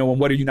want? And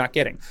what are you not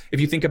getting?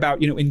 If you think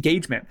about,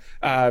 engagement,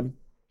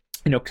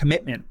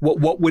 commitment,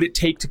 what would it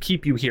take to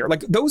keep you here?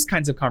 Like those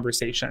kinds of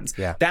conversations.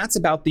 Yeah. That's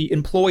about the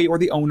employee or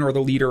the owner or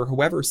the leader or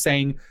whoever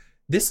saying,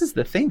 this is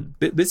the thing.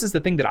 This is the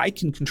thing that I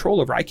can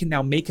control over. I can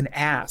now make an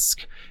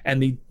ask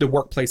and the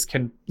workplace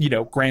can,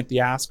 grant the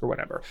ask or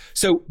whatever.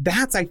 So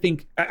that's, I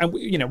think,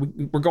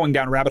 we're going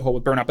down a rabbit hole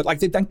with burnout, but I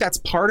think that's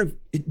part of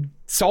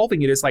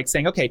solving it is like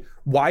saying, okay,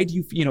 why do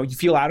you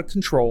feel out of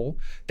control?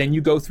 Then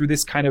you go through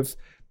this kind of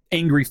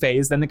angry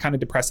phase, then the kind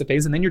of depressive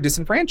phase, and then you're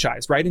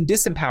disenfranchised, right? And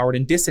disempowered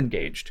and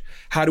disengaged.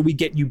 How do we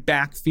get you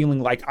back feeling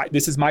like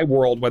this is my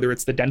world, whether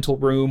it's the dental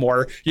room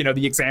or,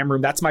 the exam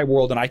room, that's my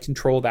world and I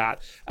control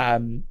that,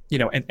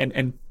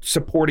 and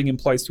supporting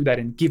employees through that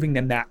and giving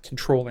them that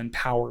control and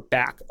power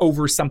back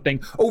over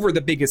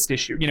the biggest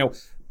issue.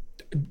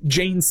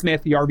 Jane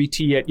Smith, the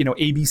RVT at,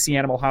 ABC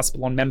Animal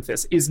Hospital in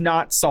Memphis, is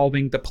not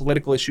solving the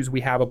political issues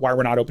we have of why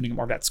we're not opening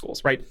more vet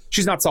schools, right?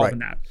 She's not solving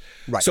that.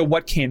 Right. So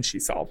what can she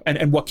solve?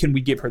 And what can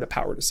we give her the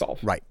power to solve?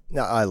 Right.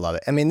 No, I love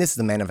it. I mean, this is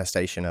the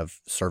manifestation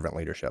of servant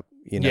leadership.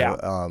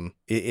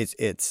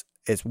 It's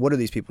what do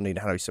these people need?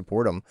 How do we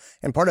support them?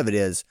 And part of it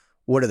is,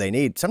 what do they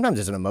need? Sometimes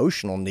it's an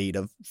emotional need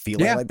of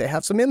feeling like they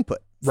have some input,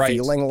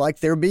 feeling like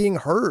they're being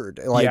heard,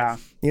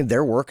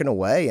 they're working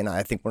away. And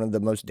I think one of the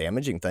most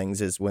damaging things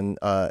is when,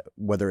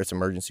 whether it's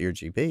emergency or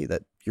GP,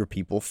 that your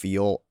people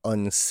feel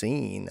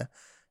unseen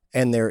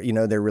and they're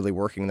really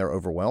working, they're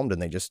overwhelmed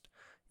and they just,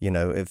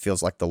 it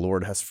feels like the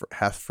Lord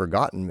hath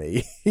forgotten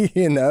me.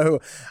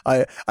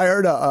 I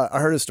heard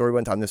a story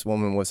one time. This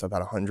woman was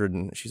about 100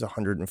 and she's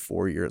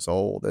 104 years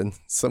old. And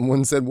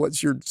someone said,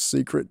 "What's your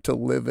secret to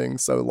living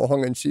so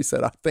long?" And she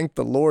said, "I think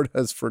the Lord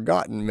has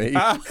forgotten me." And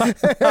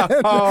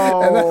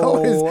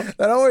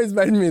that always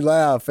made me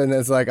laugh. And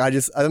it's like,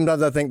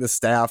 sometimes I think the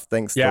staff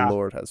thinks the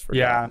Lord has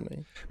forgotten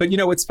me. But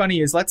what's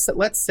funny is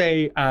let's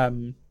say,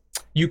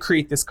 you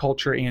create this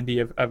culture, Andy,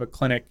 of a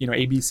clinic,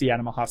 ABC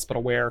Animal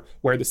Hospital, where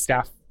the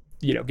staff,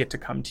 get to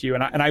come to you.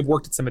 And I've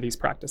worked at some of these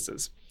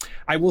practices.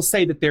 I will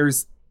say that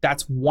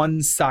that's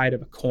one side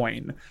of a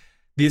coin.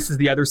 This is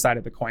the other side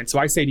of the coin. So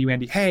I say to you,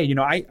 Andy, hey,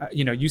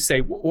 you say,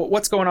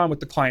 what's going on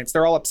with the clients?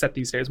 They're all upset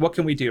these days. What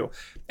can we do?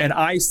 And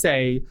I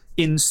say,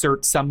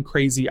 insert some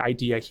crazy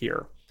idea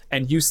here.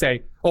 And you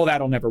say, oh,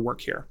 that'll never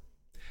work here.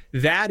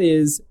 That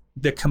is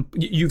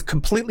you've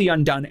completely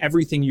undone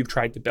everything you've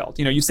tried to build.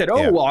 You said,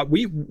 well,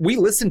 we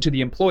listen to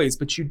the employees,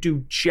 but you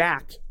do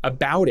jack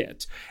about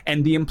it.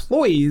 And the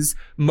employees,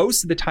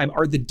 most of the time,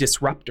 are the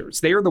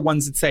disruptors. They are the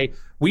ones that say,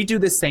 we do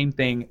the same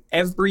thing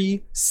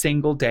every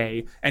single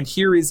day. And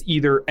here is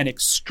either an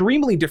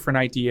extremely different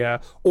idea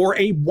or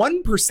a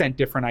 1%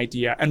 different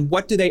idea. And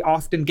what do they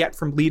often get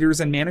from leaders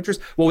and managers?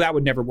 Well, that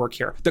would never work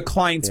here. The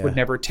clients would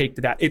never take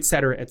to that, et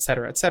cetera, et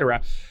cetera, et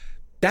cetera.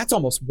 That's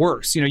almost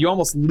worse. You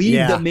almost lead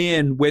them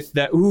in with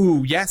the,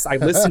 ooh, yes, I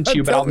listened to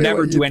you, but I'll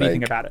never do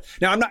anything about it.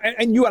 Now, I'm not,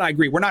 and you and I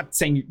agree, we're not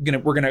saying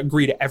we're going to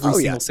agree to every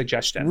single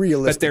suggestion.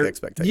 Realistic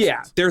expectations.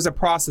 Yeah, there's a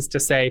process to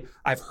say,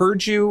 I've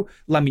heard you,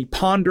 let me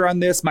ponder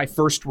on this. My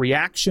first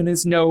reaction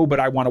is no,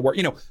 but I want to work.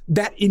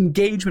 That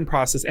engagement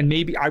process, and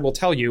maybe I will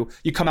tell you,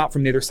 you come out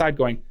from the other side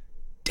going,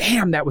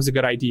 damn, that was a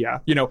good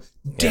idea.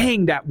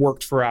 Dang, that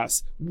worked for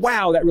us.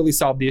 Wow, that really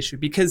solved the issue.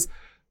 Because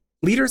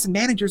leaders and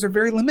managers are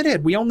very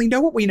limited. We only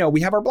know what we know. We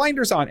have our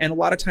blinders on. And a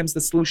lot of times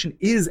the solution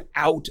is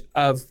out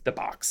of the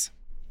box.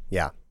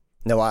 Yeah.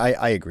 No,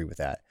 I agree with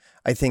that.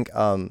 I think,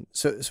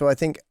 so I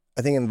think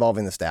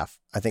involving the staff,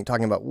 I think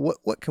talking about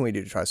what can we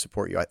do to try to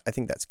support you? I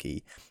think that's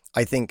key.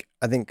 I think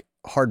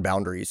hard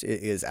boundaries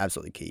is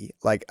absolutely key.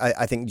 Like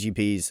I think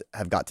GPs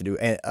have got to do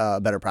a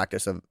better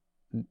practice of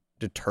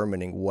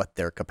determining what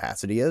their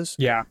capacity is.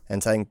 Yeah.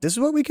 And saying, this is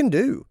what we can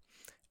do.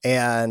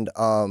 And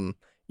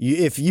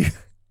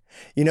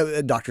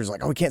doctors are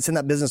like, oh, we can't send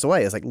that business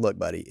away. It's like, look,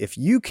 buddy, if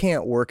you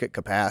can't work at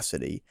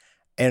capacity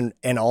and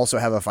also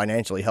have a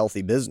financially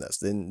healthy business,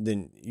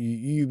 then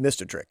you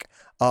missed a trick.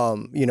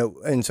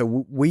 And so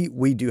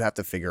we do have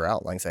to figure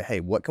out, like, say, hey,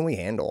 what can we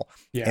handle?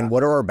 Yeah. And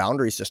what are our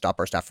boundaries to stop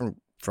our staff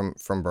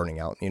from burning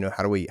out?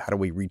 How do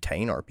we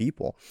retain our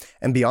people?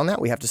 And beyond that,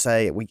 we have to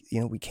say, we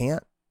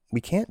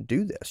can't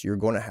do this. You're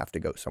going to have to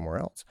go somewhere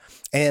else.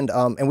 And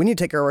we need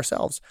to take care of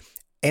ourselves.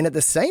 And at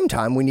the same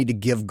time, we need to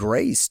give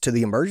grace to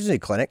the emergency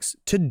clinics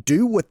to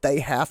do what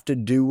they have to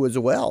do as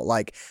well.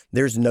 Like,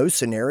 there's no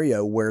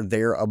scenario where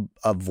they're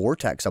a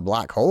vortex, a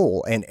black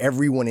hole, and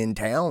everyone in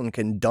town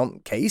can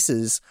dump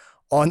cases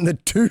on the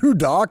two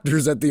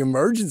doctors at the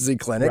emergency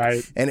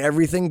clinic and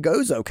everything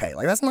goes okay.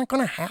 Like, that's not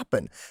going to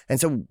happen. And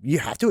so you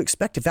have to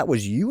expect, if that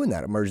was you in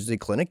that emergency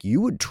clinic, you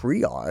would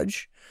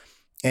triage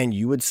and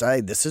you would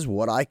say, this is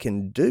what I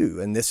can do.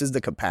 And this is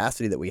the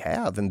capacity that we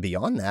have. And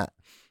beyond that,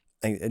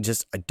 I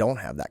don't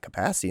have that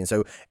capacity. And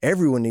so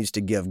everyone needs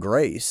to give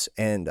grace.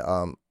 And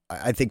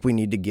I think we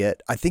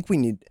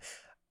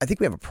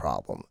have a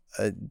problem,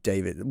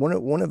 David.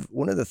 One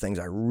of the things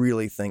I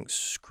really think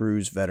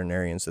screws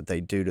veterinarians that they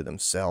do to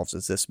themselves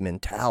is this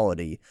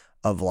mentality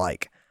of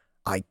like,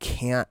 I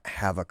can't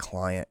have a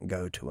client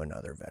go to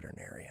another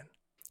veterinarian.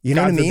 You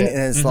know what I mean? And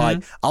it's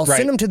like, I'll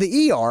send them to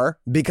the ER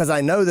because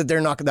I know that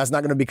that's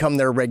not going to become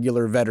their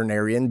regular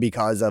veterinarian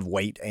because of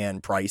weight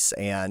and price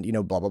and,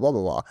 blah, blah, blah,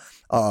 blah,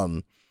 blah.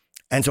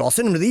 And so I'll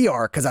send them to the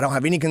ER because I don't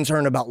have any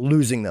concern about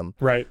losing them.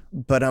 Right.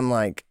 But I'm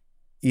like,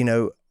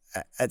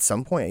 at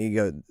some point you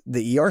go,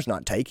 the ER's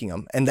not taking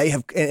them, and they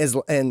have,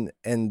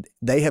 and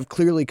they have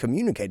clearly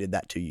communicated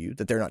that to you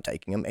that they're not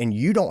taking them, and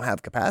you don't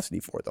have capacity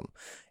for them.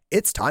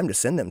 It's time to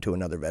send them to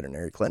another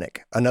veterinary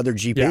clinic, another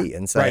GP,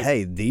 and say,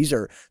 hey, these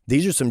are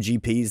some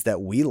GPs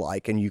that we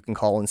like, and you can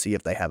call and see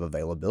if they have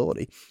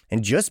availability,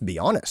 and just be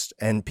honest.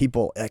 And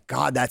people,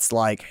 God, that's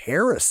like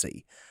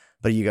heresy.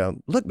 But you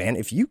go, look, man,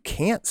 if you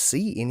can't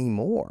see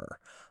anymore,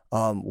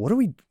 what are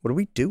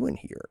we doing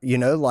here?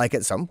 Like,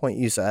 at some point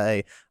you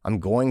say, I'm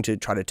going to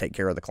try to take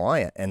care of the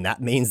client, and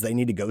that means they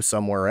need to go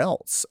somewhere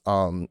else.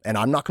 And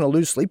I'm not going to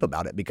lose sleep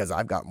about it because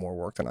I've got more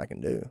work than I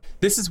can do.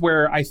 This is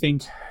where I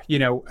think,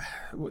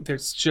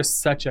 there's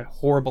just such a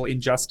horrible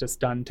injustice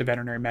done to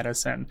veterinary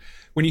medicine.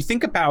 When you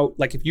think about,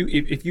 like, if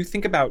you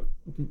think about,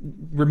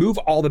 remove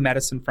all the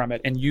medicine from it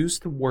and use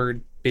the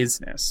word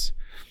business.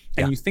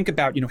 And you think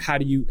about, how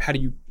do you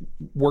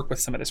work with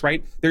some of this,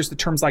 right? There's the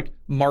terms like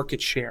market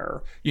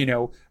share,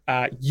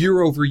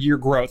 year over year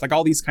growth, like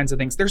all these kinds of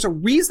things. There's a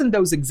reason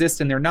those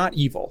exist and they're not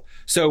evil.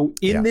 So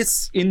in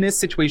this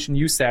situation,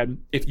 you said,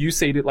 if you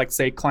say to, like,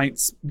 say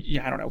clients,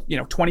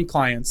 20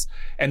 clients,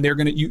 and they're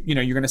going to,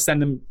 you're going to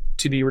send them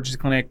to the emergency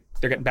clinic,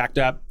 they're getting backed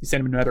up. You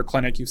send them to another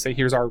clinic. You say,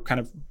 here's our kind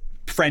of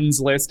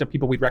friends list of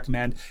people we'd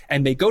recommend.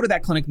 And they go to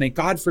that clinic and they,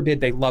 God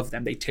forbid, they love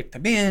them. They tick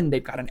them in.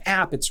 They've got an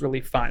app. It's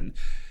really fun.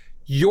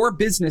 Your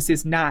business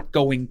is not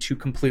going to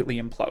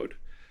completely implode.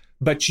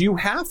 But you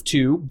have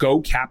to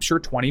go capture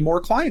 20 more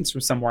clients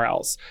from somewhere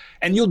else.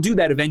 And you'll do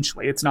that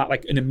eventually. It's not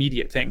like an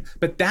immediate thing.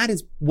 But that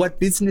is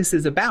what business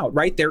is about,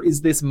 right? There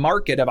is this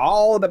market of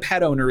all of the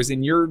pet owners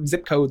in your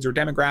zip codes or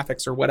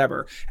demographics or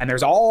whatever. And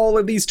there's all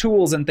of these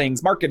tools and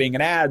things, marketing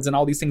and ads and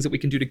all these things that we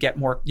can do to get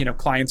more,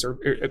 clients or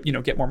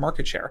get more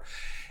market share.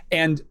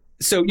 And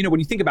so, when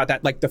you think about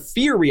that, like the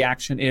fear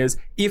reaction is,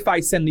 if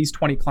I send these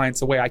 20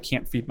 clients away, I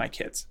can't feed my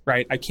kids,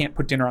 right? I can't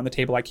put dinner on the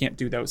table. I can't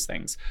do those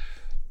things.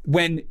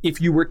 When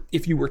if you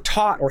were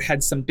taught or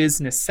had some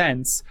business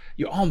sense,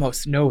 you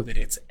almost know that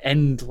it's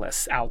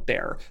endless out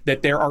there,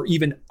 that there are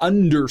even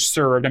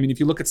underserved. I mean, if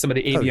you look at some of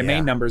the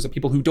AVMA numbers of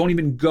people who don't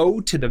even go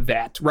to the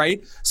vet,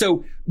 right?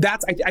 So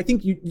that's, I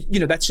think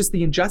that's just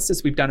the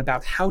injustice we've done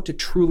about how to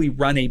truly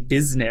run a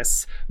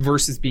business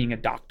versus being a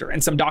doctor.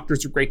 And some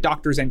doctors are great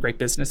doctors and great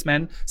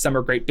businessmen. Some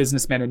are great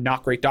businessmen and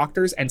not great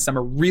doctors. And some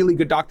are really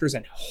good doctors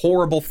and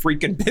horrible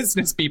freaking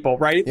business people,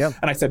 right? Yeah.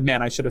 And I said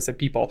men, I should have said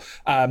people.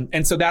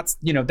 And so that's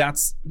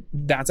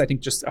I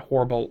think just a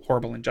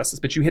horrible injustice.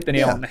 But you hit the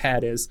nail on the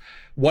head. Is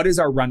what is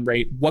our run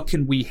rate? What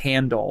can we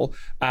handle?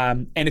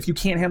 And if you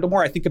can't handle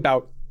more,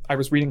 I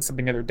was reading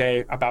something the other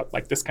day about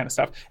like this kind of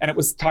stuff, and it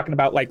was talking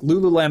about like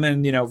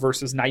Lululemon,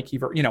 versus Nike.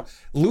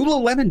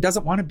 Lululemon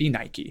doesn't want to be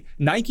Nike.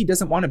 Nike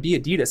doesn't want to be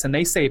Adidas, and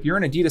they say if you're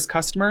an Adidas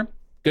customer,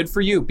 good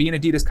for you. Be an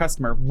Adidas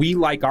customer. We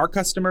like our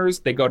customers.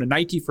 They go to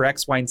Nike for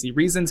X, Y, and Z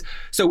reasons.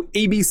 So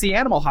ABC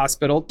Animal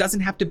Hospital doesn't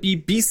have to be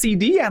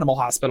BCD Animal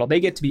Hospital. They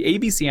get to be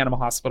ABC Animal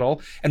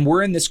Hospital. And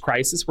we're in this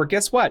crisis where,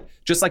 guess what?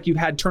 Just like you've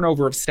had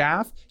turnover of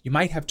staff, you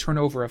might have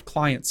turnover of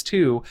clients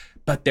too,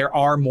 but there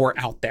are more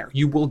out there.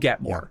 You will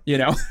get more,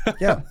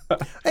 Yeah.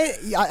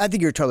 I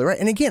think you're totally right.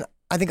 And again,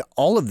 I think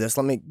all of this,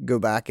 let me go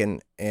back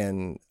and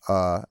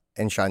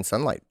shine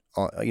sunlight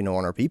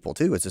on our people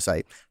too, is to say,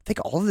 I think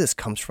all of this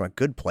comes from a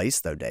good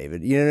place though,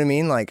 David. You know what I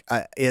mean? Like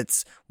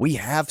we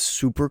have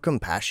super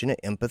compassionate,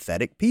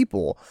 empathetic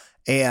people.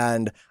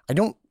 And I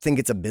don't think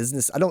it's a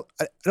business. I don't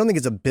think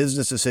it's a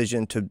business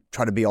decision to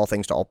try to be all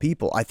things to all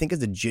people. I think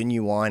it's a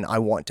genuine, I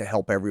want to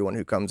help everyone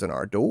who comes in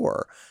our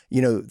door,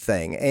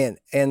 thing.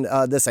 And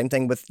the same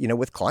thing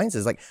with clients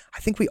is like, I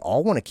think we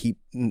all want to keep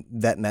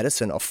vet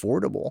medicine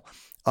affordable,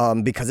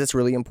 because it's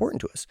really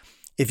important to us.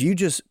 If you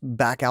just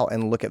back out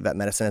and look at vet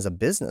medicine as a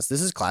business,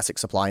 this is classic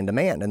supply and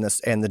demand, and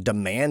the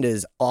demand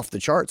is off the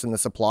charts and the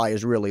supply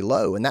is really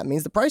low, and that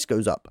means the price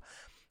goes up.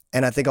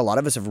 And I think a lot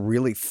of us have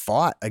really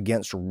fought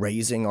against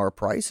raising our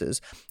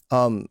prices.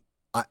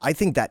 I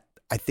think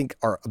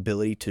our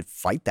ability to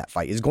fight that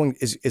fight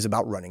is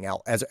about running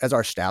out as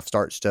our staff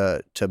starts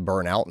to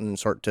burn out and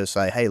start to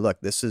say, hey,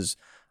 look, this is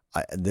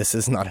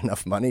not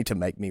enough money to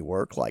make me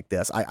work like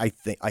this. I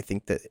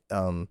think that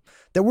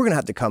we're going to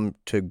have to come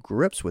to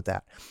grips with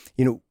that.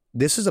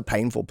 This is a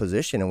painful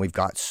position, and we've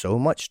got so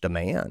much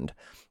demand,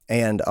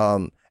 and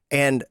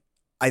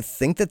I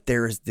think that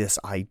there is this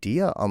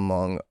idea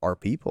among our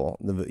people,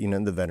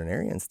 the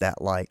veterinarians,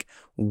 that like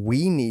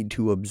we need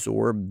to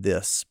absorb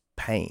this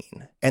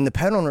pain, and the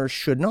pet owners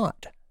should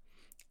not.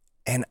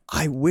 And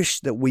I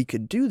wish that we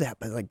could do that,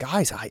 but like,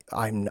 guys,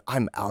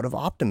 I'm out of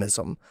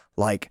optimism.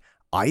 Like,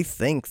 I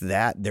think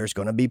that there's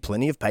going to be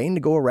plenty of pain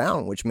to go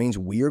around, which means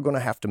we are going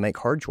to have to make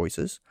hard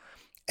choices.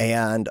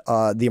 And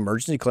the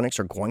emergency clinics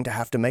are going to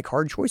have to make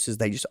hard choices.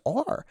 They just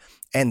are.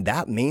 And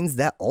that means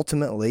that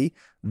ultimately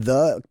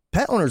the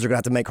pet owners are going to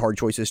have to make hard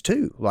choices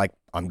too. Like,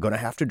 I'm going to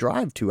have to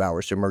drive 2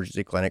 hours to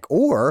emergency clinic,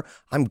 or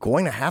I'm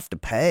going to have to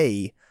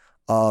pay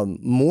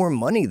more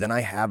money than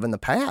I have in the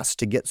past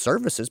to get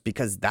services,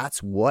 because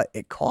that's what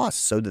it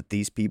costs so that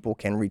these people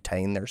can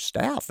retain their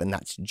staff. And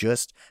that's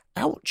just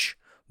ouch.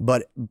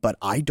 But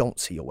I don't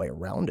see a way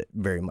around it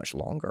very much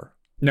longer.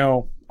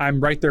 No, I'm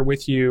right there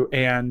with you.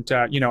 And,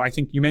 I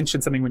think you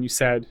mentioned something when you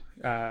said,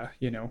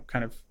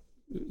 kind of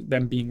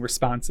them being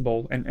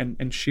responsible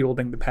and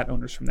shielding the pet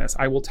owners from this.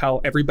 I will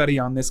tell everybody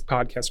on this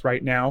podcast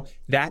right now,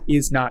 that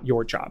is not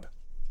your job.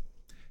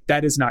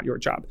 That is not your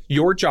job.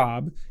 Your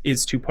job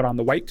is to put on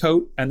the white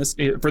coat and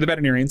for the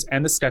veterinarians,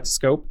 and the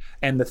stethoscope,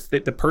 and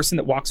the person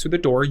that walks through the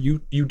door. You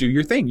do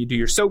your thing. You do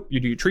your soap.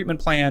 You do your treatment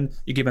plan.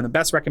 You give them the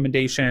best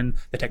recommendation.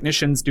 The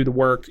technicians do the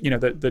work.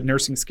 The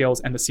nursing skills,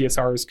 and the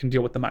CSRs can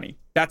deal with the money.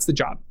 That's the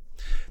job.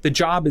 The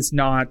job is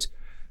not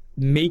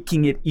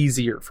making it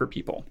easier for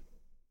people.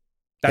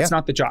 That's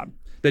not the job.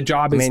 The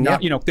job is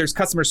not, there's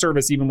customer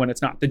service even when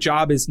it's not. The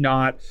job is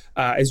not,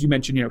 as you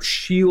mentioned,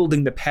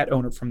 shielding the pet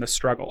owner from the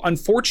struggle.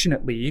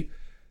 Unfortunately,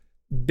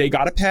 they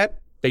got a pet.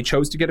 They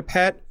chose to get a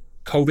pet.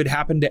 COVID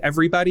happened to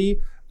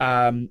everybody.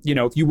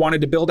 If you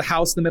wanted to build a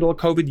house in the middle of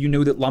COVID, you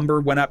knew that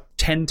lumber went up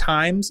 10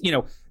 times.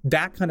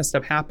 That kind of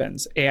stuff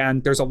happens.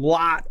 And there's a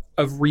lot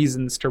of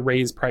reasons to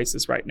raise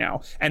prices right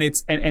now. And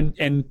it's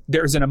and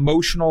there's an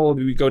emotional,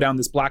 we go down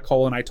this black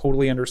hole, and I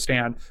totally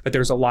understand, but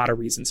there's a lot of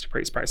reasons to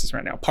raise prices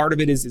right now. Part of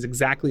it is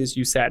exactly as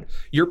you said.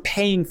 You're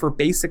paying for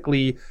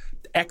basically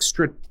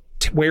extra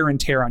wear and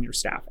tear on your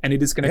staff. And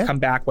it is going to come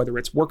back, whether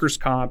it's workers'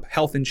 comp,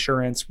 health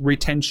insurance,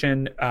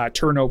 retention,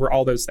 turnover,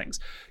 all those things.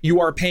 You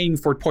are paying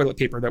for toilet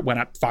paper that went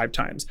up 5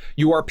 times.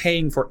 You are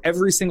paying for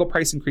every single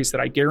price increase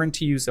that I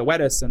guarantee you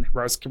Zoetis and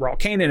Royal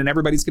and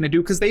everybody's going to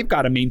do, because they've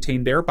got to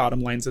maintain their bottom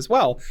lines as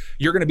well.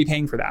 You're going to be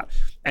paying for that.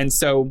 And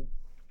so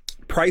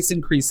price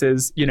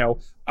increases,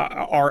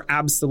 are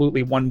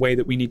absolutely one way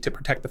that we need to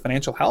protect the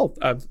financial health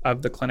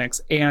of the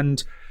clinics.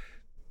 And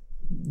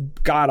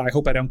God, I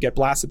hope I don't get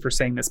blasted for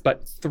saying this,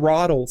 but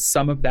throttle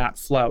some of that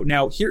flow.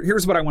 Now,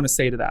 here's what I want to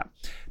say to that.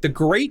 The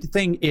great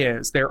thing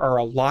is there are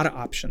a lot of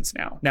options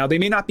now. Now, they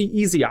may not be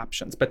easy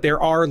options, but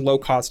there are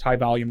low-cost,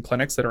 high-volume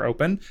clinics that are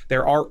open.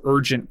 There are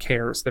urgent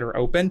cares that are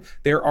open.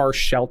 There are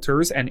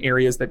shelters and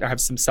areas that have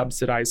some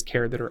subsidized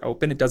care that are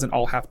open. It doesn't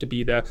all have to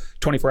be the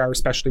 24-hour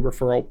specialty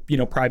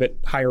referral, private,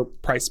 higher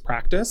price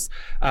practice.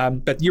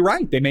 But you're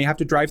right. They may have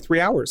to drive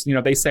 3 hours.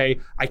 They say,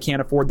 I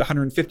can't afford the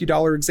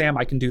 $150 exam.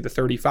 I can do the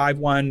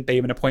 $35 one. They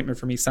have an appointment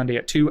for me Sunday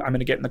at 2. I'm going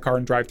to get in the car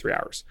and drive 3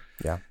 hours.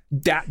 Yeah.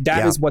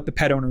 That is what the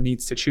pet owner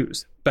needs to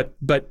choose. But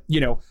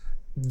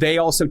they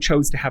also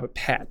chose to have a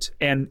pet.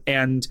 And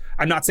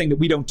I'm not saying that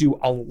we don't do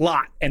a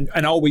lot and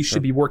always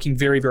should be working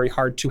very, very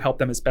hard to help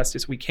them as best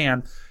as we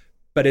can.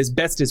 But as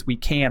best as we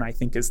can, I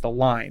think, is the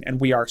line. And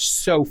we are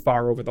so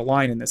far over the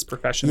line in this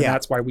profession. And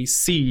that's why we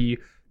see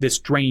this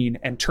drain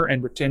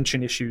and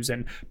retention issues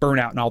and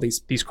burnout and all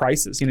these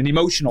crises, the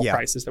emotional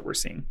crisis that we're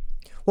seeing.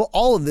 Well,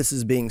 all of this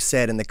is being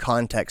said in the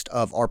context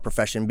of our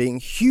profession being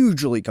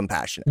hugely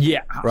compassionate.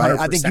 Yeah, 100%. Right.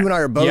 I think you and I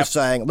are both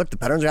saying, look, the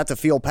pet owners have to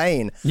feel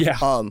pain.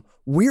 Yeah.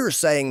 We're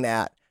saying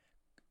that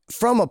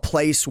from a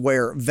place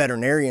where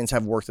veterinarians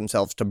have worked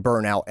themselves to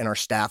burnout and our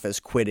staff is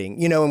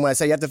quitting. And when I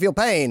say you have to feel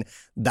pain,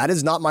 that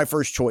is not my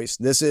first choice.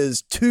 This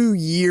is 2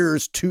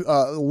 years too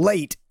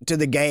late to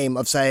the game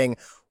of saying,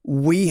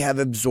 we have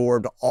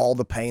absorbed all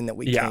the pain that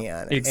we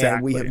can. Exactly.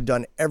 And we have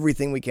done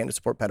everything we can to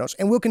support pet owners.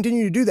 And we'll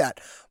continue to do that.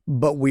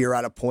 But we are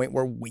at a point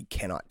where we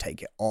cannot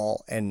take it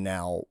all. And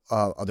now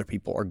other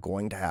people are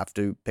going to have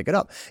to pick it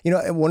up.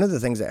 And one of the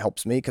things that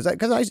helps me, because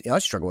I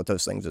struggle with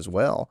those things as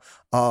well.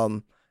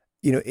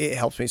 It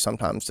helps me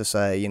sometimes to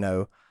say,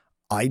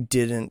 I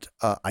didn't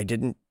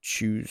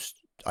choose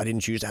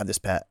to have this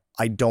pet.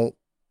 I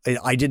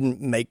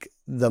didn't make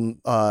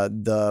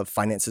the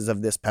finances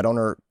of this pet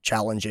owner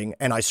challenging,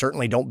 and I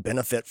certainly don't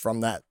benefit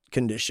from that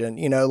condition.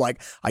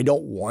 I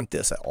don't want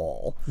this at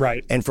all.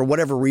 Right. And for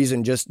whatever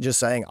reason, just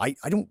saying, I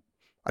don't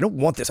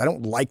want this. I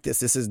don't like this.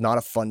 This is not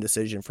a fun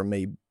decision for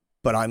me.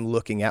 But I'm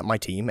looking at my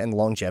team and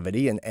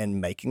longevity and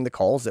making the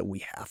calls that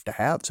we have to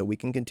have so we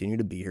can continue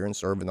to be here and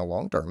serve in the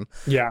long term.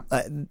 Yeah.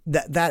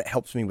 That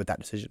helps me with that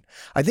decision.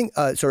 I think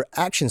sort of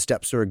action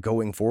steps sort of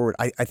going forward,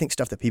 I think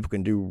stuff that people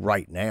can do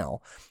right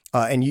now.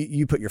 And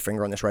you put your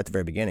finger on this right at the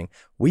very beginning.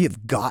 We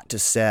have got to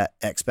set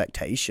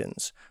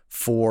expectations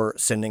for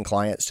sending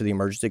clients to the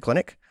emergency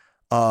clinic.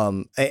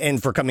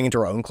 And for coming into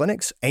our own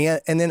clinics,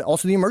 and then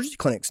also the emergency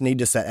clinics need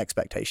to set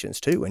expectations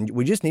too. And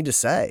we just need to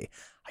say,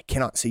 I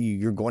cannot see you.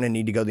 You're going to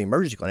need to go to the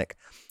emergency clinic.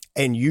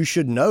 And you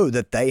should know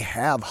that they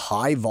have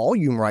high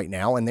volume right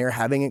now and they're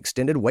having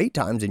extended wait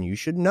times. And you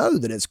should know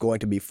that it's going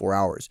to be 4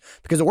 hours,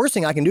 because the worst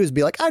thing I can do is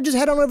be like, I just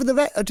head on over to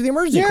the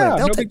emergency clinic.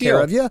 They'll take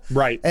care of you.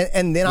 Right.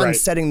 And then I'm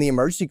setting the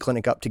emergency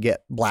clinic up to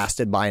get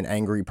blasted by an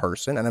angry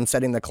person, and I'm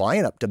setting the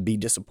client up to be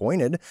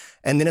disappointed.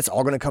 And then it's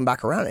all going to come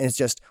back around. And it's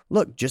just,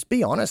 look, just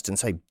be honest and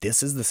say,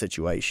 this is the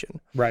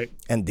situation. Right.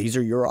 And these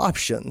are your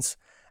options.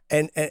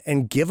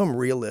 And give them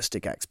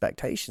realistic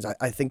expectations.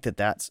 I think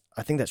that's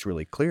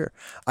really clear.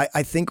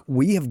 I think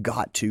we have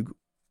got to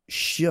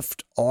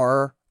shift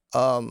our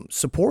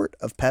support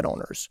of pet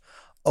owners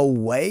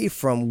away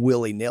from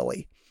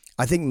willy-nilly.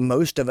 I think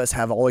most of us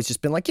have always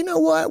just been like, you know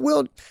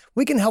what,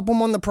 we can help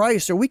them on the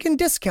price, or we can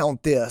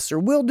discount this, or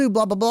we'll do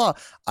blah, blah, blah.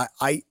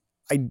 I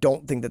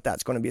don't think that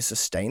that's going to be a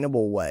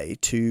sustainable way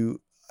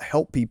to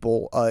help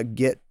people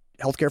get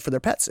healthcare for their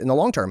pets in the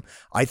long term.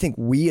 I think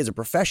we as a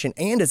profession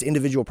and as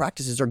individual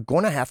practices are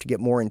going to have to get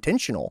more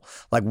intentional.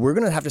 Like, we're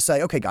going to have to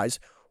say, okay,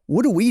 guys,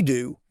 what do we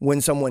do when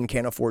someone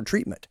can't afford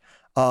treatment?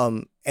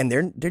 And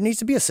there needs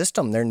to be a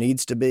system. There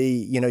needs to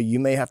be, you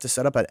may have to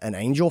set up an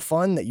angel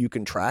fund that you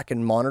can track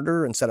and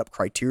monitor and set up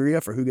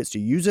criteria for who gets to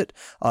use it.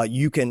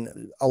 You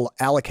can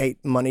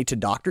allocate money to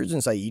doctors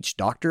and say each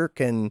doctor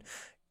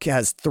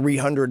has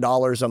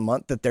 $300 a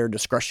month at their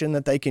discretion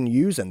that they can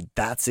use, and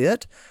that's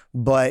it.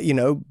 But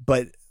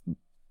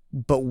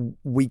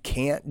we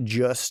can't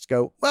just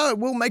go, well,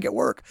 we'll make it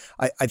work.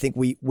 I think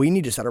we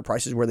need to set our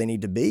prices where they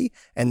need to be.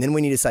 And then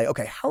we need to say,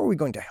 okay, how are we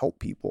going to help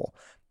people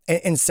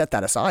and set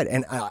that aside?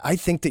 And I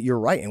think that you're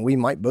right. And we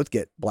might both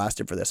get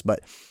blasted for this,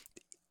 but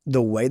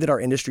the way that our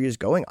industry is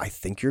going, I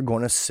think you're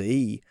going to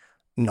see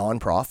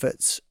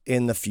nonprofits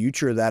in the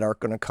future that are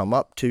going to come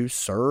up to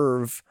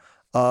serve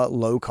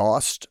low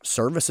cost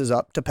services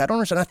up to pet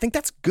owners. And I think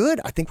that's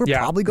good. I think we're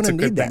probably going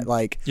to need that.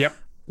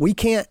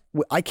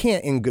 I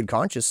can't in good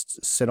conscience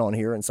sit on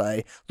here and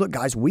say, look,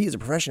 guys, we as a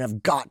profession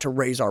have got to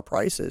raise our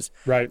prices.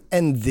 Right.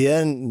 And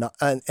then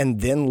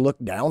look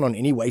down on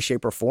any way,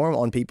 shape, or form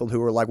on people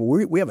who are like,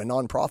 well, we have a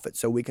nonprofit,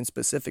 so we can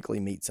specifically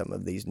meet some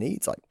of these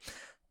needs. Like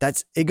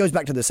it goes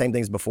back to the same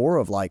things before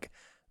of like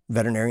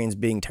veterinarians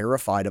being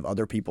terrified of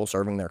other people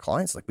serving their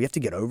clients. Like we have to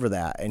get over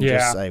that and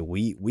just say,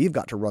 we've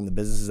got to run the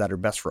businesses that are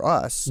best for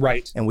us.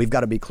 Right. And we've got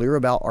to be clear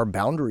about our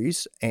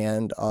boundaries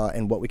and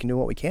what we can do and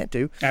what we can't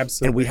do.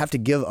 Absolutely. And we have to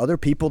give other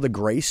people the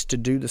grace to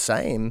do the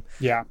same.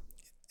 Yeah.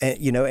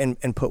 And,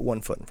 and put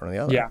one foot in front of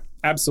the other. Yeah,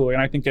 absolutely.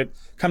 And I think it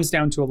comes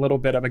down to a little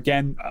bit of,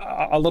 again,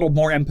 a little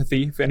more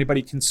empathy. If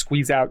anybody can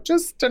squeeze out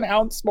just an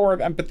ounce more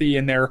of empathy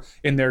in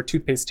their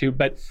toothpaste tube.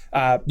 But,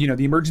 the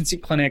emergency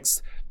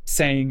clinics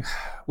saying,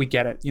 we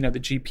get it. The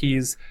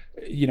GPs,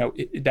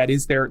 that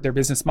is their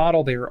business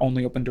model. They are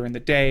only open during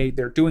the day.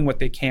 They're doing what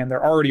they can.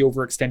 They're already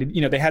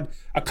overextended. They had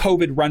a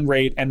COVID run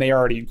rate and they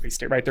already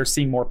increased it, right? They're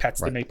seeing more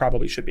pets than they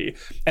probably should be.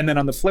 And then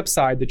on the flip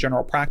side, the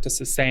general practice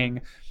is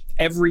saying,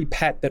 every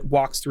pet that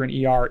walks through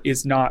an ER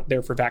is not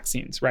there for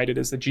vaccines, right? It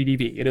is a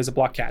GDV, it is a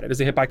block cat, it is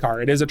a hit by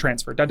car, it is a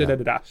transfer,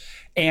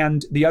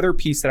 And the other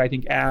piece that I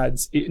think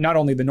adds, not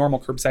only the normal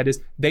curbside, is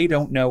they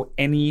don't know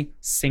any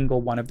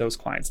single one of those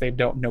clients. They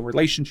don't know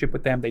relationship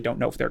with them. They don't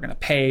know if they're going to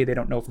pay. They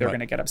don't know if they're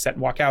going to get upset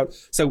and walk out.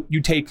 So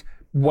you take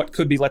what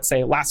could be, let's say,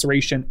 a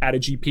laceration at a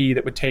GP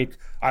that would take,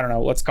 I don't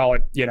know, let's call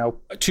it,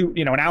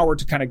 an hour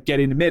to kind of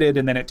get admitted,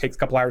 and then it takes a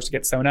couple hours to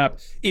get sewn up.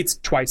 It's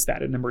twice that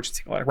in an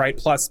emergency clinic, right?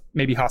 Plus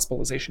maybe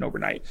hospitalization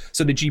overnight.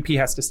 So the GP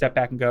has to step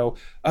back and go,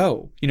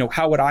 oh,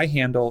 how would I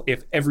handle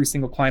if every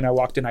single client I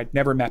walked in I'd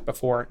never met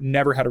before,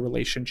 never had a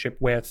relationship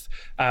with,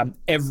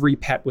 every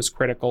pet was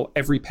critical,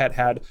 every pet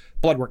had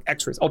blood work,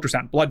 x-rays,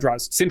 ultrasound, blood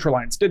draws, central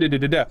lines,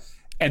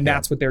 And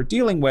that's what they're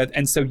dealing with.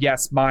 And so,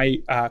 yes,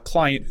 my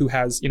client who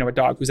has, a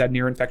dog who's had an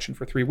ear infection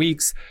for 3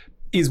 weeks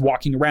is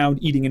walking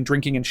around, eating and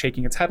drinking and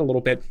shaking its head a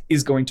little bit,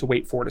 is going to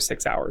wait 4 to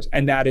 6 hours.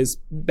 And that is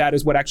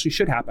what actually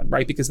should happen,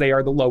 right? Because they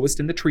are the lowest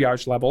in the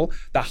triage level.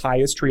 The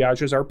highest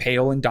triages are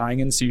pale and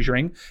dying and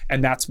seizuring.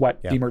 And that's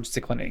what the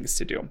emergency clinic needs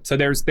to do. So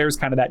there's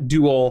kind of that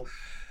dual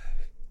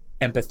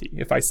empathy,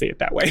 if I say it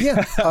that way.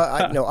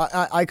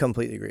 I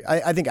completely agree.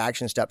 I think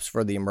action steps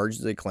for the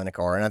emergency clinic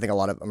are, and I think a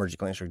lot of emergency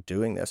clinics are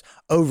doing this,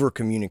 over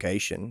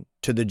communication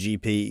to the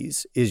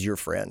GPs is your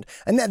friend.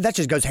 And that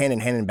just goes hand in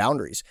hand in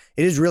boundaries.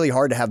 It is really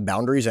hard to have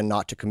boundaries and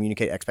not to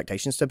communicate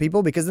expectations to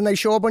people, because then they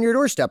show up on your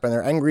doorstep and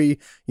they're angry,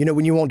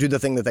 when you won't do the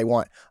thing that they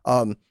want.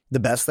 The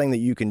best thing that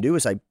you can do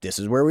is say, this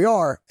is where we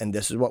are, and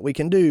this is what we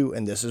can do,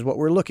 and this is what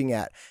we're looking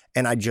at.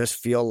 And I just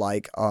feel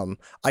like,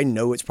 I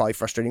know it's probably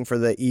frustrating for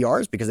the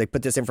ERs because they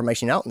put this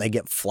information out and they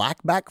get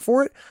flack back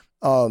for it.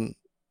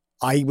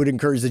 I would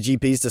encourage the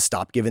GPs to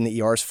stop giving the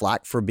ERs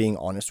flack for being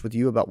honest with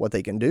you about what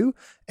they can do.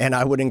 And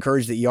I would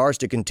encourage the ERs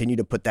to continue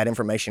to put that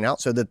information out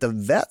so that the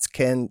vets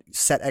can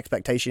set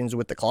expectations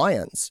with the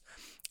clients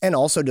and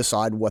also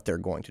decide what they're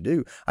going to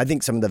do. I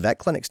think some of the vet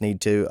clinics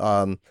need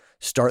to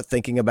start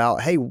thinking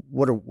about, hey,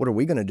 what are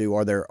we going to do?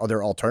 Are there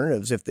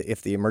alternatives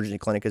if the emergency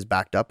clinic is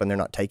backed up and they're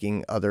not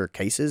taking other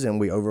cases and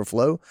we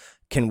overflow?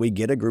 Can we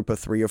get a group of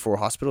 3 or 4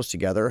 hospitals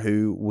together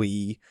who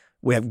we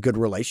have good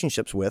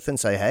relationships with and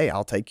say, hey,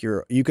 I'll take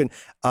you can,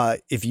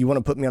 if you want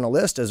to put me on a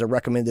list as a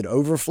recommended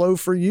overflow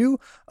for you,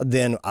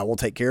 then I will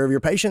take care of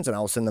your patients and I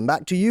will send them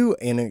back to you.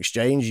 In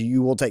exchange,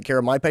 you will take care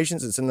of my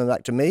patients and send them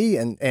back to me.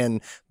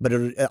 But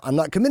I'm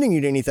not committing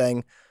you to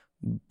anything,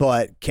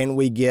 but can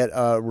we get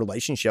a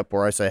relationship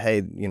where I say,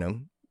 hey,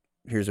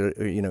 here's what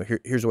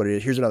it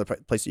is. Here's another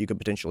place that you could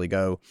potentially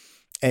go.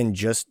 And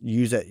just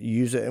use it,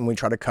 and we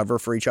try to cover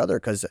for each other,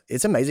 because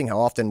it's amazing how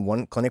often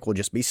one clinic will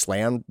just be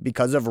slammed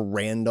because of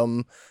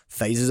random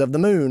phases of the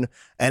moon,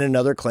 and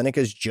another clinic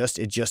it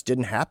just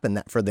didn't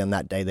happen for them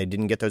that day. They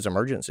didn't get those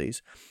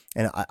emergencies,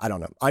 and I don't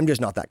know. I'm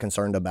just not that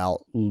concerned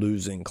about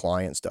losing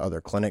clients to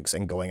other clinics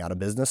and going out of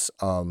business.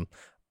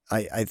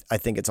 I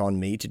think it's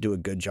on me to do a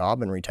good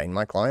job and retain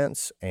my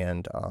clients,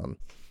 and and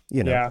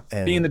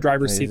be in the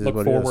driver's seat,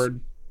 look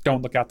forward.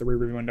 Don't look out the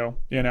rearview window,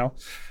 Yeah,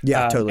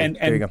 totally.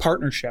 And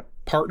partnership,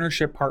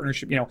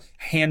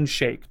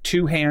 handshake,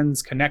 2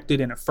 hands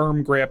connected in a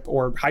firm grip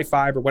or high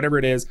five or whatever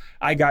it is.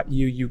 I got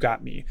you, you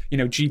got me.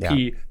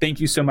 GP, thank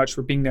you so much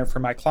for being there for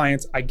my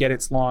clients. I get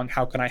it's long.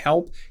 How can I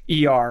help?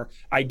 ER,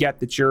 I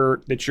get that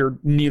you're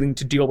needing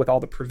to deal with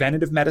all the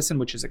preventative medicine,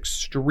 which is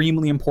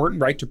extremely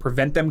important, right? To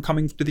prevent them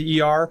coming to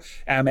the ER,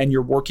 and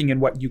you're working in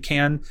what you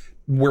can.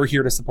 We're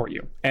here to support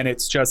you. And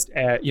it's just,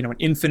 an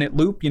infinite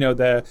loop,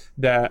 the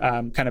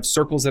kind of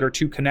circles that are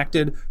too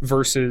connected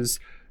versus,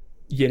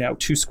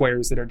 2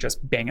 squares that are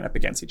just banging up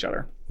against each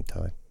other.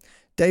 Totally.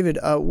 David,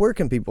 where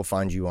can people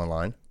find you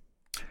online?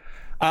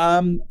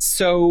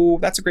 So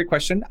that's a great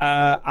question.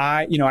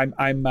 I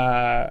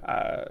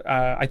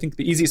think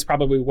the easiest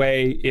probably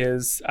way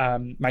is,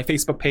 my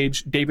Facebook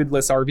page, David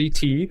Liss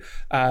RVT.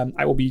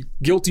 I will be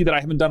guilty that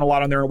I haven't done a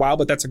lot on there in a while,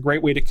 but that's a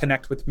great way to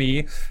connect with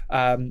me.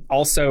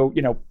 Also,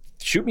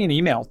 shoot me an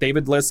email,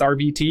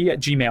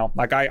 davidlissrvt@gmail.com.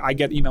 Like I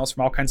get emails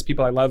from all kinds of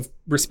people. I love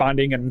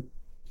responding and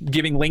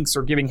giving links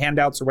or giving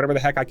handouts or whatever the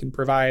heck I can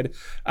provide,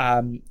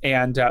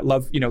 and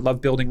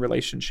love building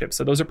relationships.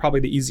 So those are probably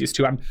the easiest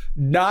two. I'm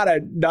not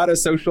a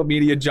social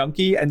media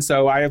junkie, and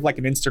so I have like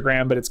an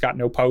Instagram, but it's got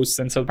no posts,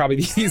 and so probably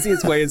the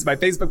easiest way is my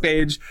Facebook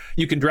page.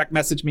 You can direct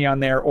message me on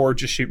there or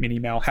just shoot me an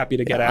email. Happy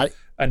to get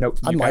a note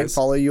from you guys. I might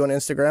follow you on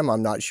Instagram.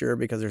 I'm not sure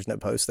because there's no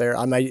post there.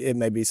 It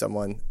may be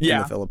someone in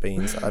the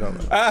Philippines. I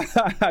don't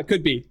know.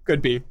 Could be.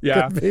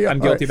 Yeah, Could be. I'm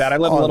guilty of that. I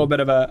live a little bit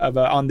of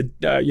a on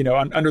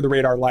the under the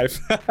radar life.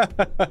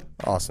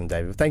 Awesome,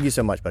 David. Thank you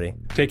so much, buddy.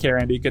 Take care,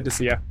 Andy. Good to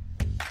see you.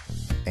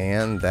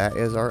 And that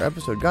is our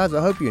episode. Guys,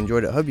 I hope you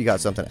enjoyed it. I hope you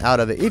got something out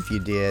of it. If you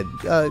did,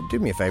 do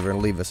me a favor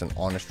and leave us an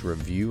honest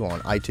review on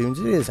iTunes.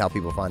 It is how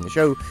people find the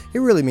show. It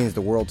really means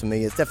the world to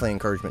me. It's definitely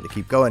encouragement to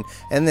keep going.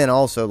 And then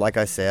also, like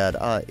I said,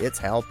 it's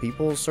how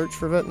people search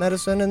for vet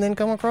medicine and then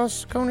come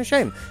across Cone of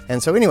Shame.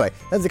 And so anyway,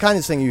 that's the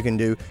kindest thing you can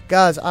do.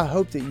 Guys, I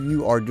hope that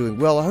you are doing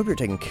well. I hope you're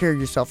taking care of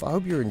yourself. I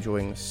hope you're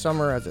enjoying the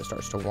summer as it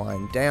starts to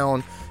wind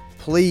down.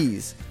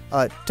 Please,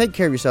 take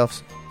care of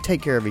yourselves.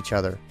 Take care of each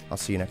other. I'll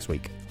see you next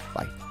week.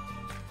 Bye.